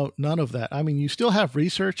like none of that. I mean, you still have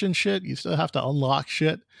research and shit. You still have to unlock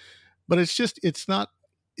shit, but it's not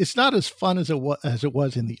as fun as it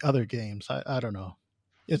was in the other games. I don't know.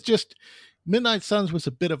 It's just Midnight Suns was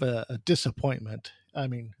a bit of a disappointment. I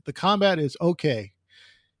mean, the combat is okay.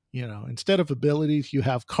 Instead of abilities, you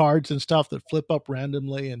have cards and stuff that flip up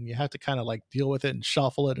randomly, and you have to kind of like deal with it and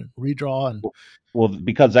shuffle it and redraw. And Well,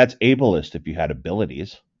 because that's ableist if you had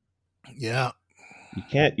abilities. yeah, You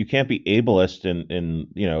can't be ableist in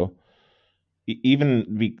even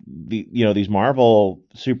these Marvel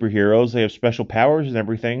superheroes, they have special powers and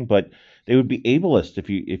everything, but they would be ableist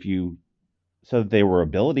if you said that they were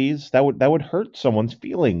abilities. That would hurt someone's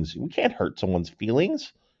feelings. We can't hurt someone's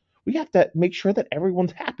feelings. We have to make sure that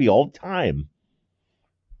everyone's happy all the time.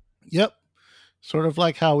 yep. Sort of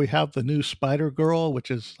like how we have the new Spider Girl, which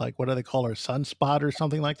is like, what do they call her, Sunspot or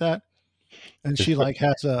something like that, and she like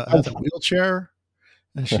has a wheelchair,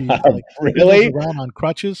 and she like wheels Really? around on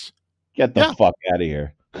crutches. Get the Yeah, fuck out of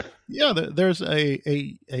here. yeah. There's a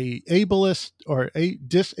ableist or a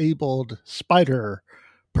disabled spider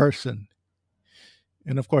person,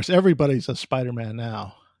 and of course everybody's a Spider-Man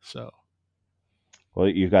now. So Well,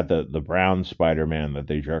 you've got the brown Spider-Man that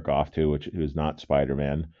they jerk off to, who's not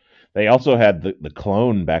Spider-Man. They also had the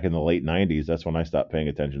clone back in the late '90s. That's when I stopped paying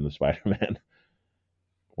attention to Spider-Man.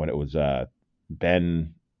 When it was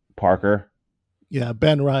Ben Parker yeah,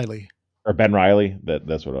 Ben Riley. or Ben Riley.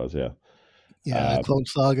 That's what it was. Yeah. Yeah, that Uh, Clone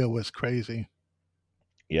Saga was crazy.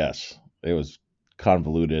 yes, it was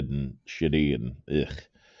convoluted and shitty and ugh.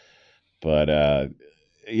 But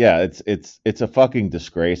yeah, it's a fucking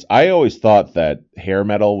disgrace. I always thought that hair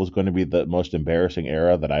metal was going to be the most embarrassing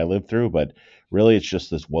era that I lived through, but really, it's just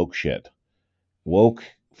this woke shit. Woke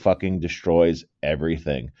fucking destroys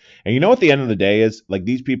everything. And you know what the end of the day is? Like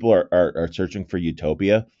these people are searching for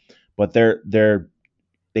utopia, but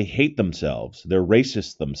they hate themselves. They're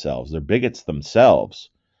racist themselves. They're bigots themselves.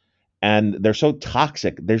 And they're so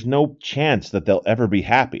toxic. There's no chance that they'll ever be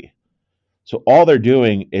happy. So all they're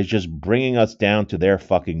doing is just bringing us down to their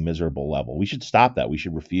fucking miserable level. We should stop that. We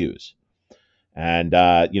should refuse. And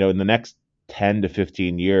in the next 10 to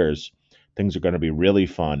 15 years, things are going to be really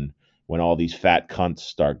fun when all these fat cunts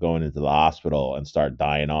start going into the hospital and start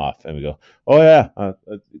dying off. And we go, oh yeah,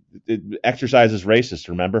 exercise is racist.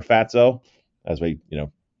 Remember, Fatso? As we, Yeah,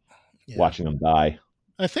 watching them die.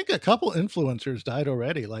 I think a couple influencers died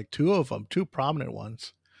already, like two of them, two prominent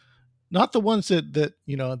ones. Not the ones that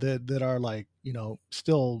that are like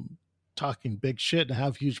still talking big shit and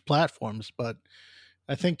have huge platforms, but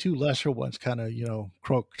I think two lesser ones kind of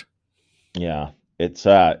croaked. Yeah, it's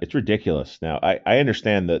ridiculous. Now I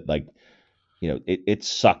understand that, like, it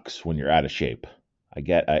sucks when you're out of shape. I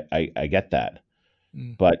get that.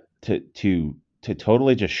 Mm. But to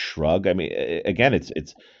totally just shrug, I mean, again,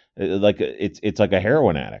 it's like a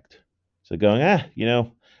heroin addict. So going,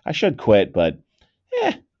 I should quit, but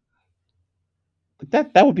eh,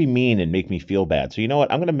 that would be mean and make me feel bad. So you know what?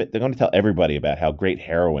 They're gonna tell everybody about how great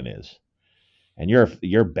heroin is, and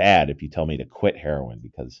you're bad if you tell me to quit heroin,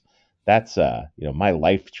 because that's my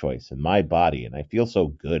life choice and my body, and I feel so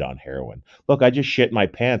good on heroin. Look, I just shit my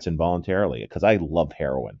pants involuntarily because I love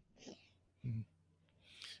heroin. Mm.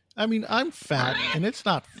 I mean, I'm fat and it's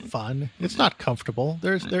not fun. It's not comfortable.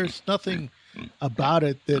 There's nothing about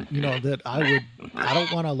it that that I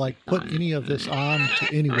don't want to like put any of this on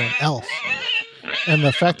to anyone else. And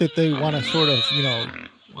the fact that they want to sort of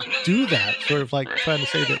do that, sort of like trying to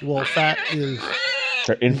say that, well, fat They're is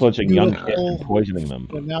influencing young kids and beautiful, poisoning them.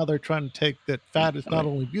 and now they're trying to take that fat is not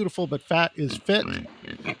only beautiful but fat is fit,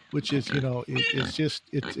 which is it's just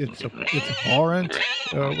it's abhorrent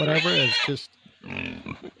or whatever. It's just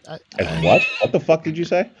I, As I what? What the fuck did you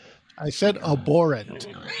say? I said abhorrent.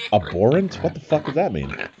 Abhorrent? What the fuck does that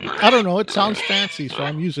mean? I don't know. It sounds fancy, so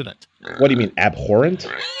I'm using it. What do you mean, abhorrent?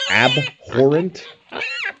 Abhorrent?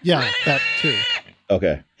 Yeah, that too.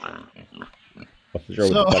 Okay. Wasn't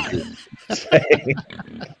sure what the So fuck you were saying.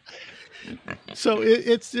 so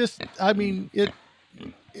it's just I mean it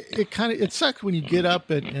kind of it sucks when you get up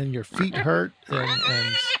and your feet hurt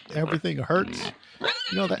and everything hurts.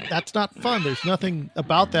 That's not fun. There's nothing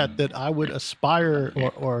about that that I would aspire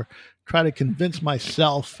or try to convince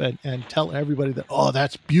myself and tell everybody that, oh,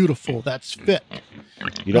 that's beautiful, that's fit.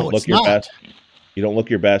 You No, don't it's look your not. best. You don't look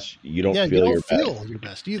your best. You don't Yeah, you feel don't your best. feel your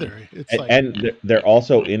best either. It's And, like, and they're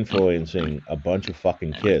also influencing a bunch of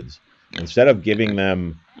fucking kids. Instead of giving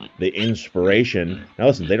them the inspiration, now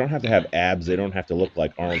listen, they don't have to have abs. They don't have to look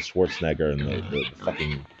like Arnold Schwarzenegger in the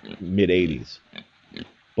fucking mid 80s.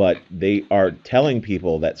 But they are telling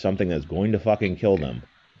people that something that's going to fucking kill them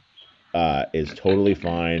is totally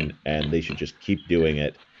fine, and they should just keep doing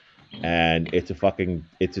it. And it's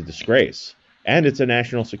a disgrace, and it's a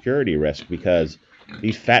national security risk, because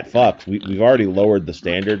these fat fucks, we've already lowered the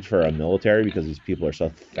standards for our military because these people are so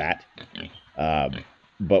fat. Um,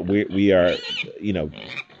 but we are, you know,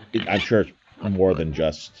 I'm sure it's more than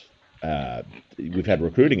just. We've had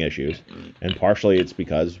recruiting issues, and partially it's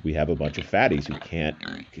because we have a bunch of fatties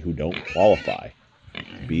who don't qualify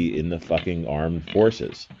to be in the fucking armed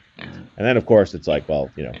forces. And then, of course, it's like, well,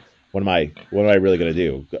 what am I really going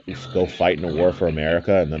to do? Go fight in a war for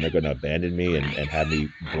America, and then they're going to abandon me and have me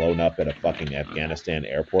blown up at a fucking Afghanistan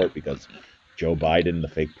airport because Joe Biden, the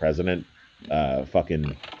fake president,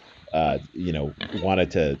 fucking,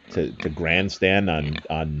 wanted to grandstand on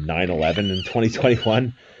 9/11 in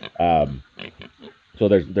 2021. Um, so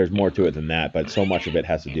there's more to it than that, but so much of it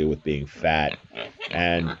has to do with being fat,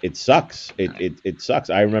 and it sucks. It sucks.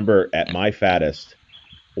 I remember at my fattest,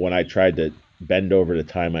 when I tried to bend over to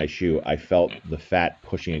tie my shoe, I felt the fat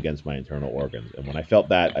pushing against my internal organs. And when I felt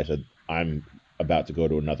that, I said, I'm about to go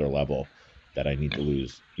to another level that I need to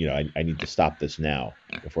lose. I need to stop this now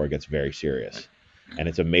before it gets very serious. And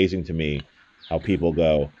it's amazing to me how people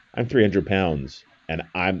go, I'm 300 pounds and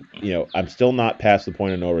I'm still not past the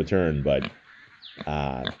point of no return, but,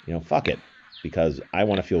 fuck it, because I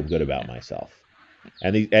want to feel good about myself.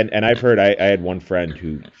 And I've heard, I had one friend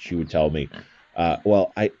who she would tell me,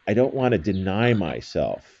 well, I don't want to deny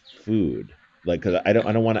myself food, like, because I don't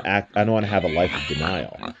want to have a life of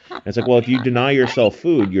denial. And it's like, well, if you deny yourself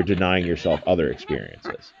food, you're denying yourself other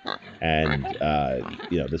experiences. And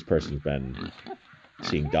this person's been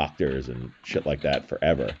seeing doctors and shit like that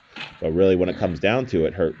forever, but really, when it comes down to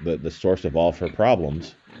it, the source of all of her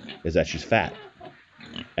problems is that she's fat,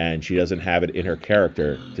 and she doesn't have it in her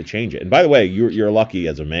character to change it. And by the way, you're lucky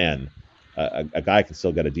as a man. A guy can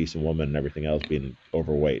still get a decent woman and everything else being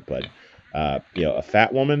overweight, but a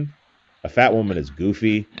fat woman is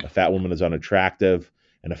goofy. A fat woman is unattractive,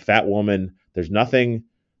 and a fat woman, you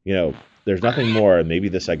know, there's nothing more. And maybe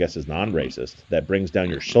this, I guess, is non-racist, that brings down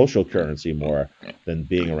your social currency more than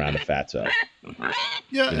being around a fatso.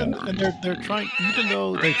 yeah, You know, and they're trying, even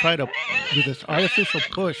though they try to do this artificial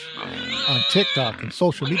push on TikTok and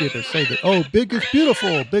social media to say that, oh, big is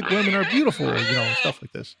beautiful, big women are beautiful, stuff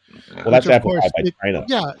like this. well, Which that's of amplified course, by China.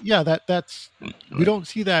 yeah, that's we don't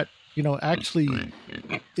see that. Actually,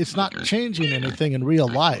 it's not changing anything in real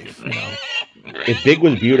life. If Big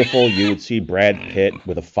was beautiful, you would see Brad Pitt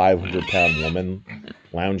with a 500-pound woman,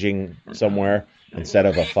 lounging somewhere instead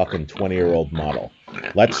of a fucking 20-year-old model.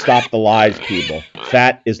 Let's stop the lies, people.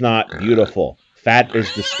 Fat is not beautiful. Fat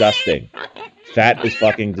is disgusting. Fat is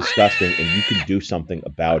fucking disgusting, and you can do something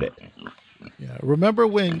about it. Yeah. Remember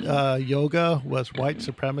when yoga was white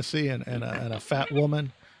supremacy and a fat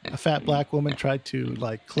woman, a fat black woman tried to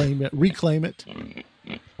like claim it, reclaim it?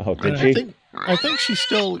 Oh, And did she? I think she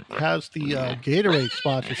still has the Gatorade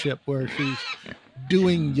sponsorship where she's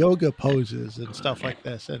doing yoga poses and stuff like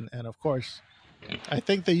this. And of course, I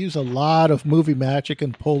think they use a lot of movie magic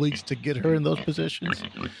and pulleys to get her in those positions,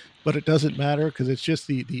 but it doesn't matter because it's just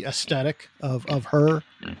the aesthetic of her,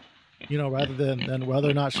 rather than whether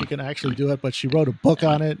or not she can actually do it. But she wrote a book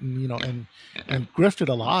on it, and grifted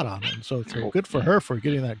a lot on it. And so Well, good for her for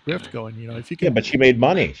getting that grift going. If you yeah, can, but she made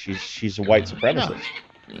money. She's a white yeah. supremacist.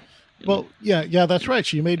 Well, yeah, that's right.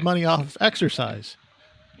 She made money off of exercise,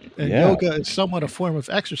 and Yeah, yoga is somewhat a form of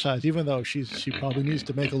exercise, even though she probably needs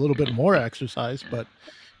to make a little bit more exercise. But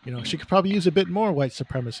she could probably use a bit more white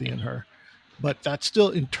supremacy in her. But that's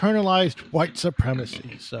still internalized white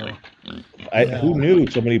supremacy. So yeah, who knew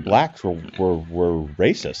so many blacks were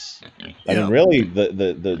racists? I mean, yeah. really,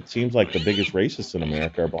 the it seems like the biggest racists in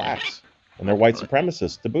America are blacks, and they're white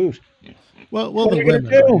supremacists to boot. Well, What the are you women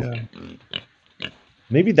gonna are. do? Yeah.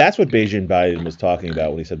 Maybe that's what Beijing Biden was talking about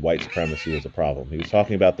when he said white supremacy was a problem. He was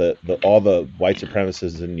talking about the all the white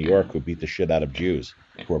supremacists in New York who beat the shit out of Jews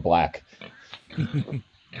who are black. Maybe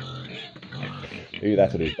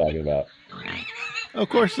that's Yeah. what he was talking about. Of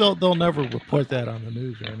course, they'll never report that on the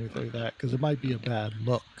news or anything like that because it might be a bad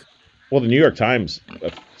look. Well, the New York Times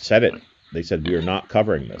said it. They said we are not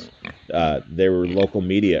covering this. They were local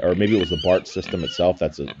media, or maybe it was the BART system itself.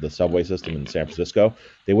 That's the subway system in San Francisco.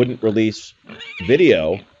 They wouldn't release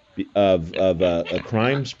video of a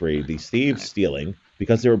crime spree, these thieves stealing,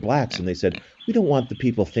 because they were blacks, and they said we don't want the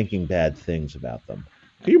people thinking bad things about them.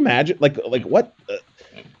 Can you imagine? Like what?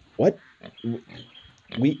 What?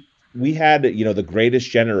 We had the greatest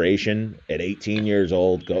generation at 18 years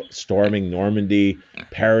old go storming Normandy,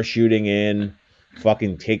 parachuting in,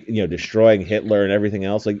 fucking destroying Hitler and everything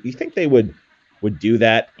else. Like, you think they would do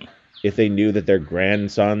that if they knew that their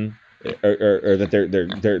grandson, or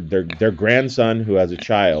that their grandson who has a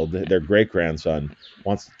child, their great grandson,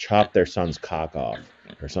 wants to chop their son's cock off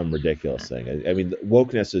or some ridiculous thing? I mean,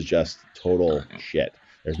 wokeness is just total shit.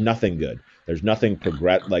 There's nothing good. There's nothing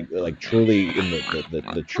progress like truly in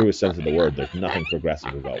the truest sense of the word. There's nothing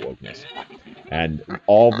progressive about wokeness. And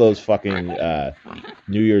all those fucking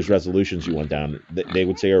New Year's resolutions you went down, they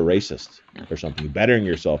would say are racist or something. Bettering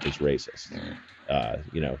yourself is racist.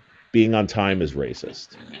 Being on time is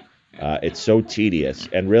racist. It's so tedious.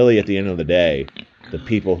 And really, at the end of the day, the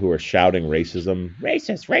people who are shouting racism,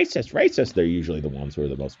 racist, racist, racist, they're usually the ones who are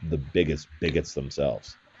the biggest bigots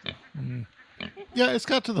themselves. Mm. Yeah, it's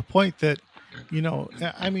got to the point that,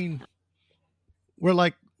 I mean, we're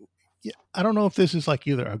like, yeah, I don't know if this is like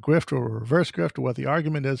either a grift or a reverse grift or what the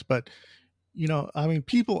argument is, but I mean,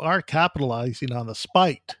 people are capitalizing on the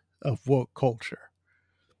spite of woke culture,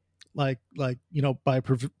 like by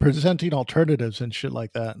presenting alternatives and shit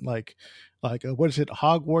like that, like what is it,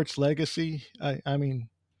 Hogwarts Legacy? I mean,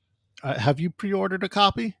 have you pre-ordered a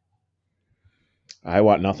copy? I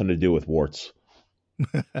want nothing to do with warts.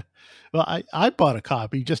 Well, I bought a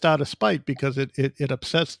copy just out of spite because it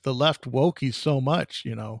upsets the left wokies so much,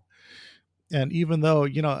 and even though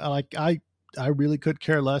like I really could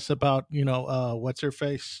care less about what's her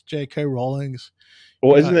face, J.K. Rowling's.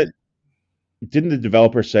 Well, you know isn't it? Didn't the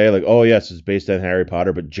developer say, like, oh yes, it's based on Harry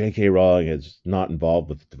Potter, but J.K. Rowling is not involved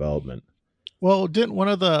with the development? well, didn't one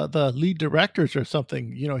of the lead directors or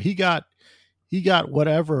something, he got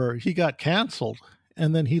whatever, he got canceled,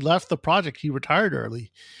 and then he left the project, he retired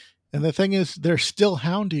early. And the thing is, they're still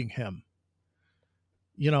hounding him.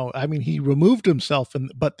 I mean, he removed himself,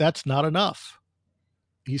 but that's not enough.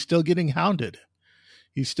 He's still getting hounded.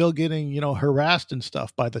 He's still getting harassed and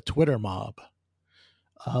stuff by the Twitter mob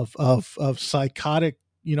of psychotic,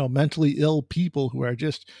 mentally ill people who are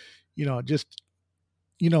just you know just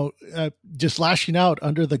just lashing out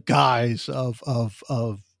under the guise of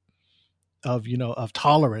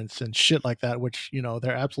tolerance and shit like that, which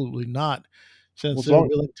they're absolutely not, Well, since as they're long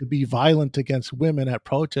willing to be violent against women at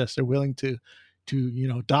protests. They're willing to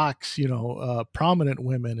dox prominent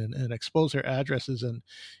women, and expose their addresses, and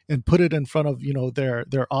put it in front of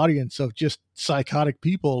their audience of just psychotic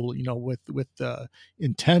people, with the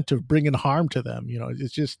intent of bringing harm to them.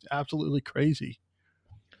 It's just absolutely crazy.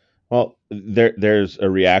 there's a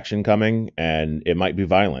reaction coming, and it might be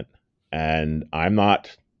violent. And I'm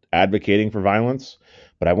not advocating for violence,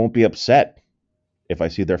 but I won't be upset if I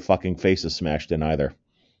see their fucking faces smashed in either.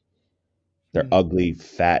 Their ugly,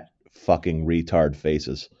 fat, fucking retard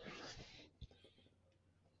faces.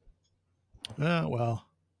 Well,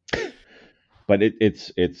 But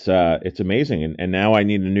it's amazing, and now I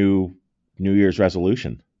need a New Year's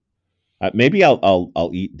resolution. Maybe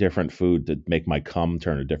I'll eat different food to make my cum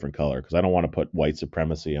turn a different color because I don't want to put white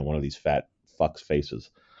supremacy on one of these fat fucks'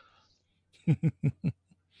 faces.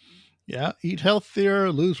 yeah, eat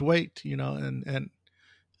healthier, lose weight, and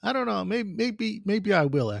I don't know, maybe I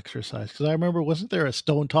will exercise because I remember, wasn't there a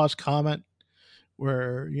Stone Toss comment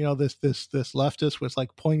where this leftist was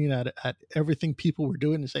like pointing at everything people were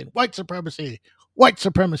doing and saying white supremacy,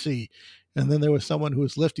 and then there was someone who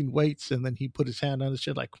was lifting weights, and then he put his hand on his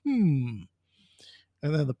chin like and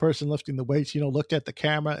then the person lifting the weights, looked at the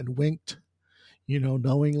camera and winked,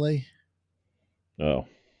 knowingly. Oh,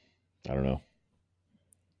 I don't know.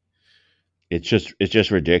 It's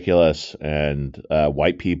just ridiculous, and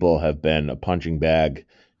white people have been a punching bag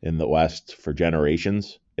in the West for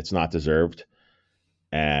generations. It's not deserved,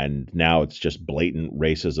 and now it's just blatant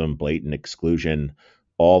racism, blatant exclusion.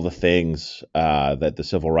 All the things that the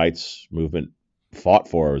civil rights movement fought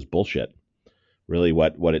for was bullshit. Really,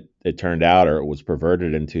 what it turned out, or it was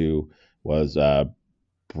perverted into, was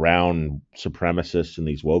brown supremacists and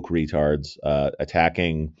these woke retards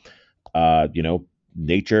attacking, you know,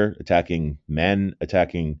 nature, attacking men,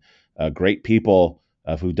 attacking great people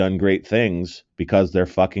who've done great things because they're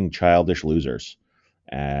fucking childish losers.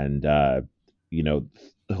 And you know,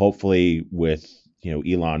 hopefully with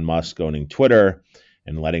Elon Musk owning Twitter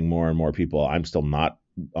and letting more and more people. I'm still not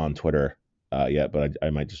on Twitter yet, but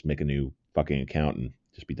I might just make a new fucking account and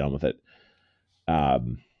just be done with it.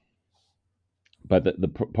 Um, but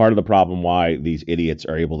part of the problem why these idiots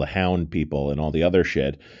are able to hound people and all the other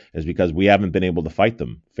shit is because we haven't been able to fight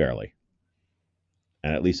them fairly.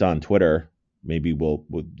 And at least on Twitter, maybe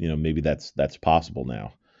maybe that's possible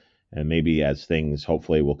now. And maybe as things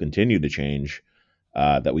hopefully will continue to change,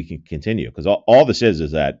 that we can continue. Because all this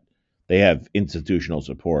is that they have institutional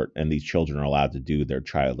support, and these children are allowed to do their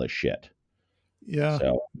childish shit. Yeah.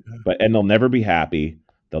 So, and they'll never be happy.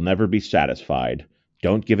 They'll never be satisfied.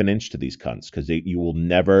 Don't give an inch to these cunts because they will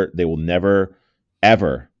never,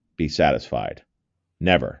 ever be satisfied.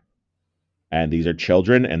 Never. And these are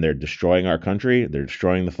children, and they're destroying our country. They're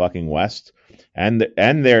destroying the fucking West,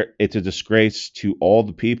 it's a disgrace to all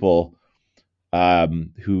the people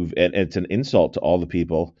and it's an insult to all the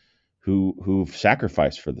people who've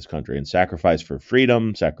sacrificed for this country and sacrificed for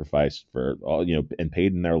freedom, sacrificed for all, and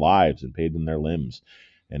paid in their lives and paid in their limbs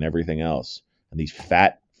and everything else. And these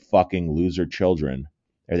fat fucking loser children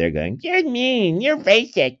are there going, "You're mean, you're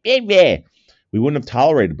racist, baby." We wouldn't have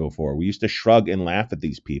tolerated before. We used to shrug and laugh at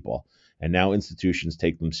these people, and now institutions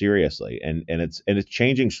take them seriously, and it's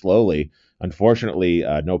changing slowly. Unfortunately,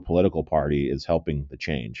 no political party is helping the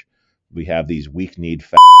change. We have these weak-kneed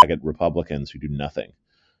faggot Republicans who do nothing.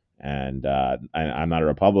 And I'm not a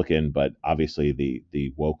Republican, but obviously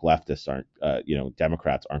the woke leftists aren't,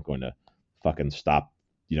 Democrats aren't going to fucking stop,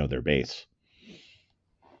 their base.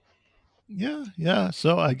 Yeah, yeah.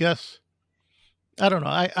 So I guess I don't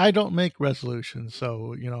know. I don't make resolutions,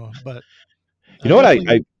 so but You I know what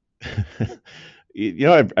definitely.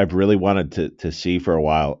 I've really wanted to see for a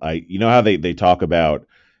while. How they talk about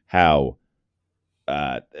how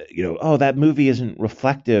oh, that movie isn't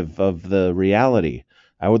reflective of the reality.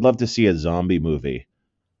 I would love to see a zombie movie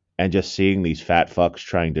and just seeing these fat fucks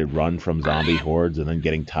trying to run from zombie hordes and then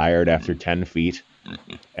getting tired after 10 feet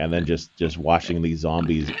and then just watching these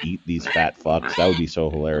zombies eat these fat fucks. That would be so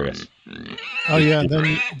hilarious. Oh yeah, and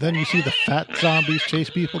then you see the fat zombies chase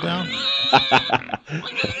people down.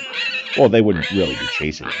 Well, they wouldn't really be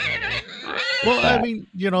chasing them. They're Well, I fat. mean,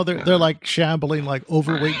 they're like shambling, like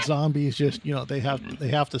overweight zombies. Just they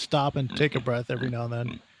have to stop and take a breath every now and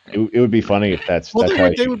then. It would be funny if that's Well, that's they how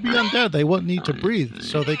would they would be undead. They wouldn't need to breathe,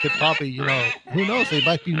 so they could probably, who knows? They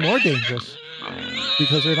might be more dangerous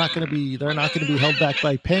because they're not going to be held back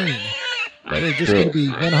by pain. They're that's just true. going to be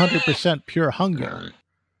 100% pure hunger.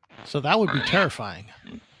 So that would be terrifying.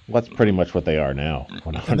 Well, that's pretty much what they are now.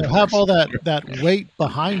 And they'll have 100%. all that weight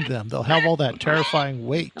behind them. They'll have all that terrifying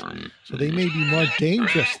weight. So they may be more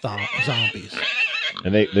dangerous zombies.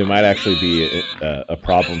 And they might actually be a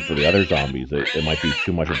problem for the other zombies. It might be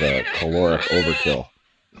too much of a caloric overkill,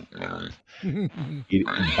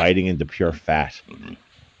 biting into pure fat.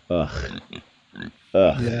 Ugh,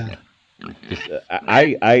 ugh. Yeah. Just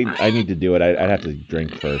I need to do it. I'd have to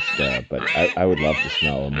drink first, but I would love to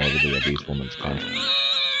smell a morbidly obese woman's cunt.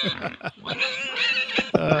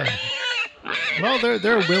 Uh, well,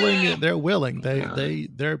 they're willing. They're willing.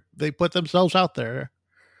 They put themselves out there.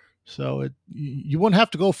 So you wouldn't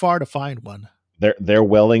have to go far to find one. They're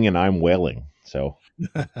willing and I'm willing, so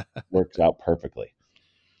works out perfectly.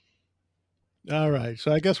 All right.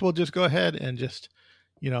 So I guess we'll just go ahead and just,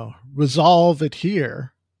 resolve it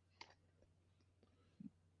here.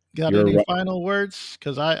 Got You're any right. final words?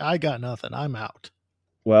 Because I got nothing. I'm out.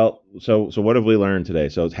 Well, so what have we learned today?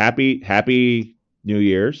 So it's happy New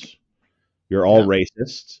Year's. You're all Yep.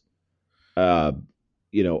 racists. Uh,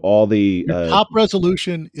 all the Your top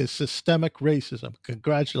resolution is systemic racism.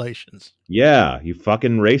 Congratulations. yeah, you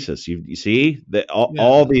fucking racist. You see that Yeah.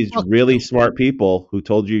 all these Fuck really you. smart people who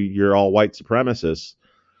told you you're all white supremacists.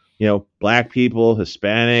 Black people,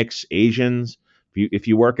 Hispanics, Asians. If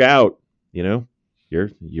you work out, you know,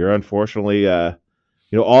 you're unfortunately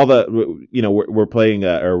all the we're playing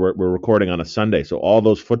or we're recording on a Sunday, so all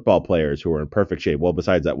those football players who are in perfect shape. Well,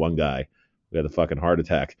 besides that one guy who had a fucking heart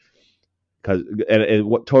attack, because and it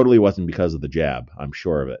what totally wasn't because of the jab. I'm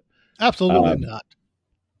sure of it. Absolutely Um, not.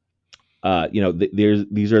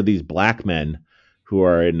 these are these black men who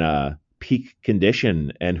are in peak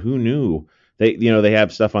condition, and who knew they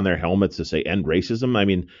have stuff on their helmets to say end racism. I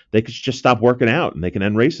mean, they could just stop working out and they can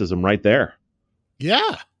end racism right there.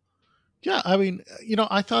 Yeah. Yeah. I mean,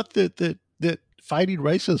 I thought that fighting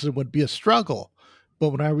racism would be a struggle. But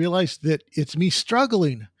when I realized that it's me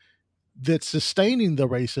struggling that's sustaining the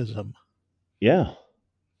racism, Yeah.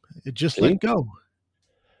 it just See. let go.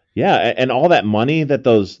 Yeah, and all that money that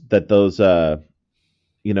those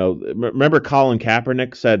remember Colin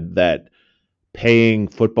Kaepernick said that paying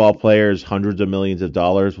football players hundreds of millions of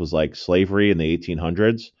dollars was like slavery in the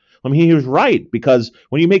 1800s. I mean, he was right, because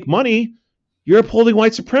when you make money, you're upholding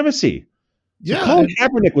white supremacy. So Yeah. Colin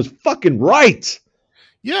Kaepernick was fucking right.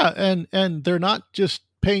 Yeah, and they're not just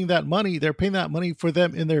paying that money, they're paying that money for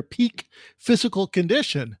them in their peak physical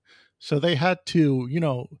condition. So they had to,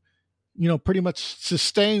 pretty much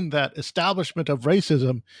sustain that establishment of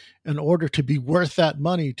racism in order to be worth that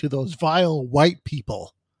money to those vile white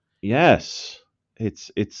people. Yes.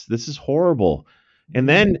 It's this is horrible. And Hmm.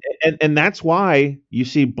 then and that's why you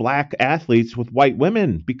see black athletes with white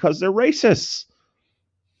women, because they're racists.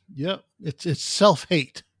 Yep, it's self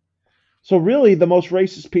hate. So really the most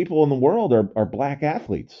racist people in the world are black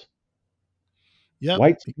athletes, Yep.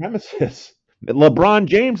 white supremacists. LeBron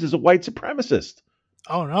James is a white supremacist.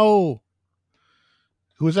 Oh no,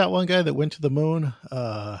 who was that one guy that went to the moon?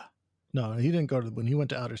 No, he didn't go to the moon. He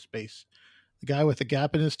went to outer space. The guy with the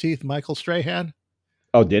gap in his teeth, Michael Strahan.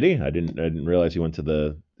 Oh, did he? I didn't realize he went to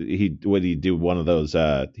the he would he do one of those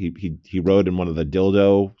he rode in one of the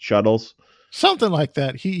dildo shuttles. Something like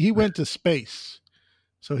that. He went to space.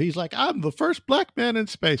 So he's like, I'm the first black man in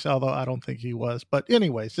space, although I don't think he was. But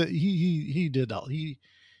anyways, he did all he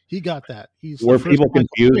got that. He's the Were first people Michael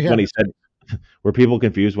confused when Strahan. he said were people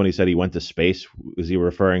confused when he said he went to space? Was he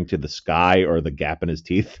referring to the sky or the gap in his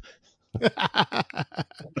teeth?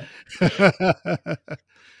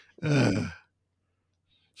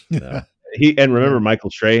 No. He and remember Michael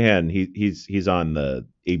Strahan, he's on the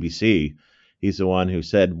ABC. He's the one who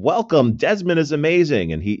said, "Welcome, Desmond is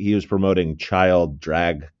amazing," and he was promoting child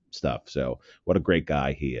drag stuff. So what a great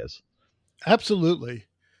guy he is. Absolutely,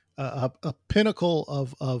 a pinnacle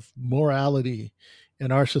of morality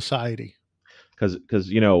in our society. Because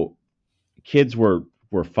kids were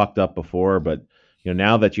fucked up before, but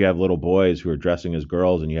now that you have little boys who are dressing as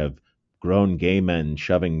girls and you have grown gay men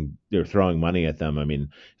shoving they're throwing money at them. I mean, it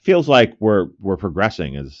feels like we're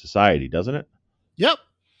progressing as a society, doesn't it? Yep.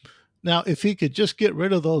 Now, if he could just get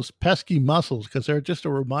rid of those pesky muscles, because they're just a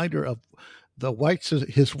reminder of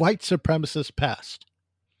his white supremacist past.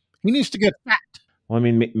 He needs to get fat. Well, I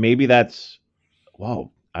mean, maybe that's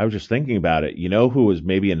wow. I was just thinking about it. You know who was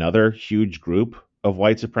maybe another huge group of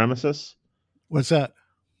white supremacists, What's that?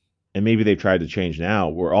 and maybe they've tried to change now,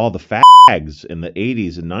 were all the fags in the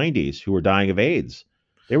 80s and 90s who were dying of AIDS.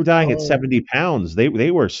 They were dying at Oh, 70 pounds. They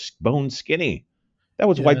were bone skinny. That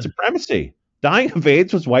was white yeah. supremacy. Dying of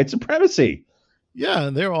AIDS was white supremacy. Yeah,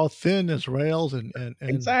 and they're all thin as rails,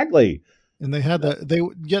 Exactly. and they had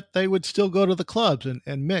yet they would still go to the clubs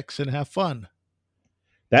and mix and have fun.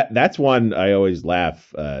 That's one I always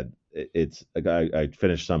laugh. It's a guy. I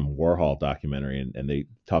finished some Warhol documentary, and they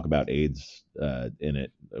talk about AIDS in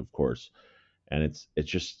it, of course. And it's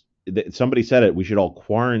just somebody said it. We should all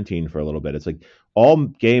quarantine for a little bit. It's like all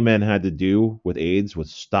gay men had to do with AIDS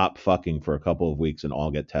was stop fucking for a couple of weeks and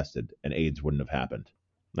all get tested, and AIDS wouldn't have happened.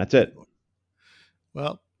 That's it.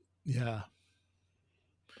 Well, yeah.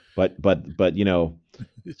 But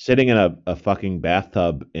sitting in a fucking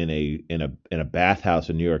bathtub in a bathhouse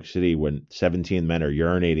in New York City when 17 men are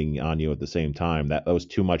urinating on you at the same time, that was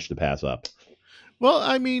too much to pass up. Well,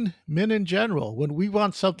 I mean, men in general, when we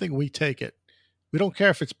want something, we take it. We don't care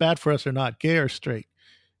if it's bad for us or not, gay or straight.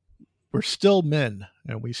 We're still men,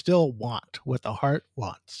 and we still want what the heart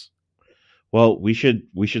wants. Well, we should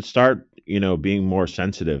start, being more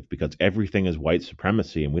sensitive because everything is white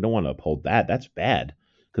supremacy, and we don't want to uphold that. That's bad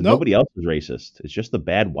because Nope. nobody else is racist. It's just the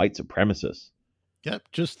bad white supremacists. Yep,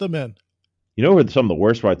 just the men. You know who are some of the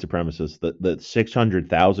worst white supremacists? The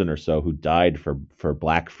 600,000 or so who died for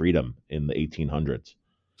black freedom in the 1800s.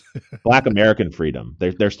 Black American freedom.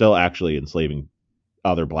 They're still actually enslaving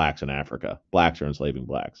other blacks in Africa. Blacks are enslaving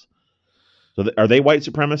blacks. So are they white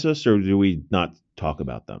supremacists, or do we not talk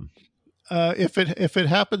about them? If it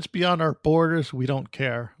happens beyond our borders, we don't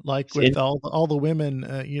care. Like It's with in, all the women,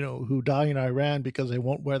 who die in Iran because they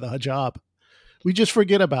won't wear the hijab, we just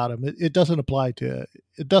forget about them. It doesn't apply to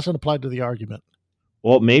the argument.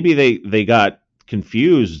 well, maybe they got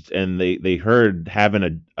confused and they heard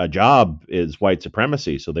having a job is white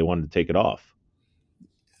supremacy, so they wanted to take it off.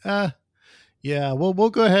 Uh, yeah, well, we'll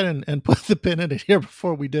go ahead and put the pin in it here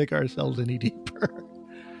before we dig ourselves any deeper.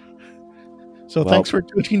 So Well, thanks for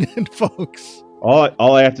tuning in, folks.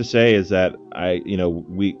 all I have to say is that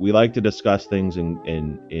we like to discuss things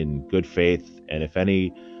in good faith, and if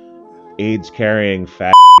any AIDS carrying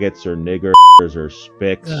faggots or niggers or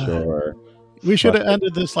spics Uh, or we should have fucking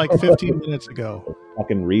ended this like 15 minutes ago.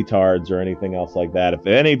 fucking retards or anything else like that, if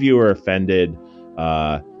any of you are offended,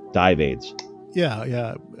 dive AIDS. Yeah,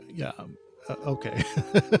 yeah, yeah. Okay.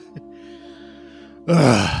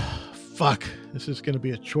 Fuck. This is going to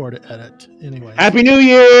be a chore to edit. Anyways. Happy New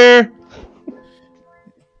Year!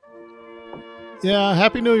 Yeah.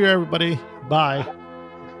 Happy New Year, everybody. Bye.